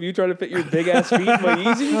photo of you trying to fit your big ass feet in my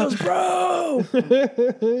Yeezys. He goes, bro. Where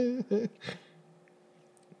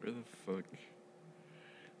the fuck?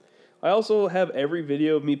 I also have every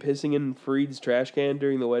video of me pissing in Freed's trash can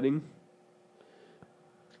during the wedding.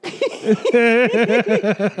 Can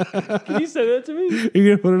you send that to me?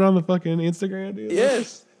 You're gonna put it on the fucking Instagram, dude?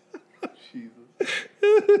 Yes. Jesus.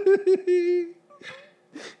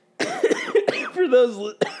 For those,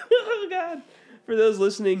 oh god, for those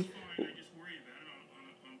listening,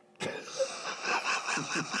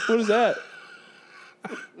 what is that?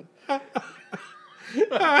 What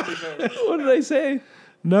did I say?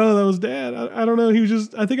 No, that was Dad. I don't know. He was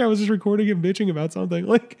just. I think I was just recording him bitching about something.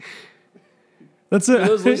 Like, that's it. For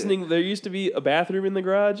those listening, there used to be a bathroom in the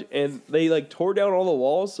garage, and they like tore down all the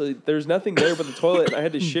walls, so there's nothing there but the toilet. And I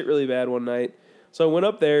had to shit really bad one night, so I went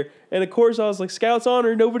up there, and of course I was like, "Scouts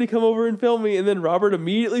honor, nobody come over and film me." And then Robert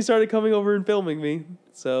immediately started coming over and filming me.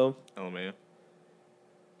 So, Oh man.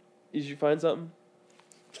 did you find something?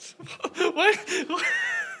 What?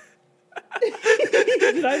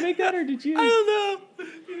 Did I make that or did you? I don't know.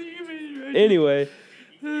 Anyway,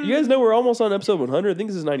 you guys know we're almost on episode 100. I think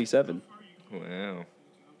this is 97. Wow.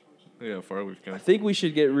 Look how far we've come. I think we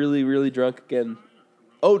should get really, really drunk again.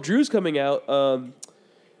 Oh, Drew's coming out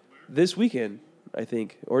this weekend, I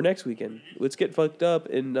think, or next weekend. Let's get fucked up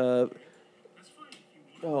and. Oh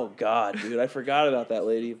God, dude, I forgot about that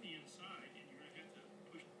lady.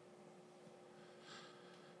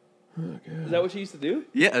 Is that what she used to do?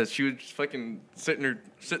 Yeah, she would just fucking sit in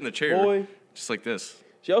the chair. Boy. Just like this.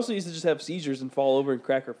 She also used to just have seizures and fall over and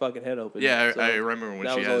crack her fucking head open. Yeah, So I remember when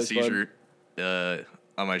that she was had a always fun. seizure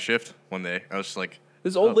on my shift one day. I was just like,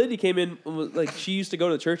 This old lady came in, and was, like, she used to go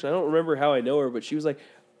to church, and I don't remember how I know her, but she was like,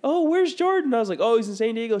 oh, where's Jordan? I was like, oh, he's in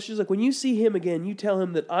San Diego. She was like, when you see him again, you tell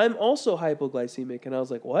him that I'm also hypoglycemic. And I was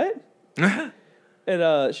like, what?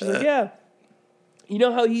 And she's like, yeah. You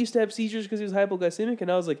know how he used to have seizures because he was hypoglycemic? And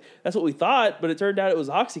I was like, that's what we thought, but it turned out it was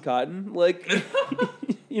Oxycontin. Like,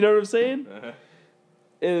 you know what I'm saying?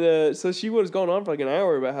 And so she was going on for like an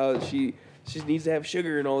hour about how she needs to have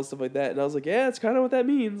sugar and all this stuff like that. And I was like, yeah, that's kind of what that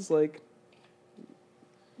means. Like,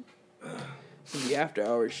 this is the after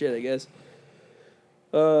hours shit, I guess.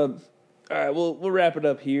 All right, we'll wrap it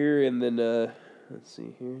up here, and then let's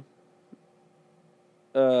see here.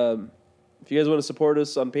 If you guys want to support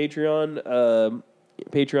us on Patreon,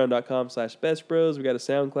 patreon.com/bestbros. We got a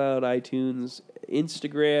SoundCloud, iTunes,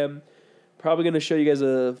 Instagram. Probably going to show you guys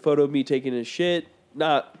a photo of me taking a shit.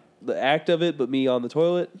 Not the act of it, but me on the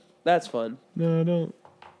toilet. That's fun. No,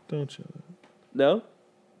 don't show that. No?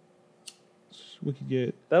 We could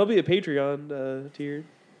get. That'll be a Patreon tier.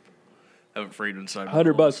 have it framed inside. my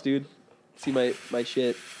 $100, walls. dude. See my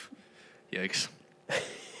shit. Yikes.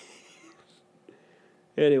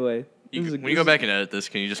 Anyway. When you go back and edit this,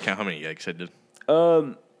 can you just count how many yikes I did?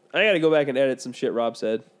 I got to go back and edit some shit Rob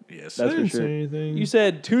said. Yes. That's I didn't for sure. say anything. You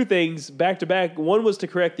said two things back to back. One was to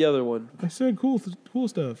correct the other one. I said cool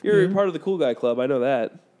stuff. You're yeah. part of the cool guy club. I know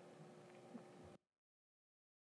that.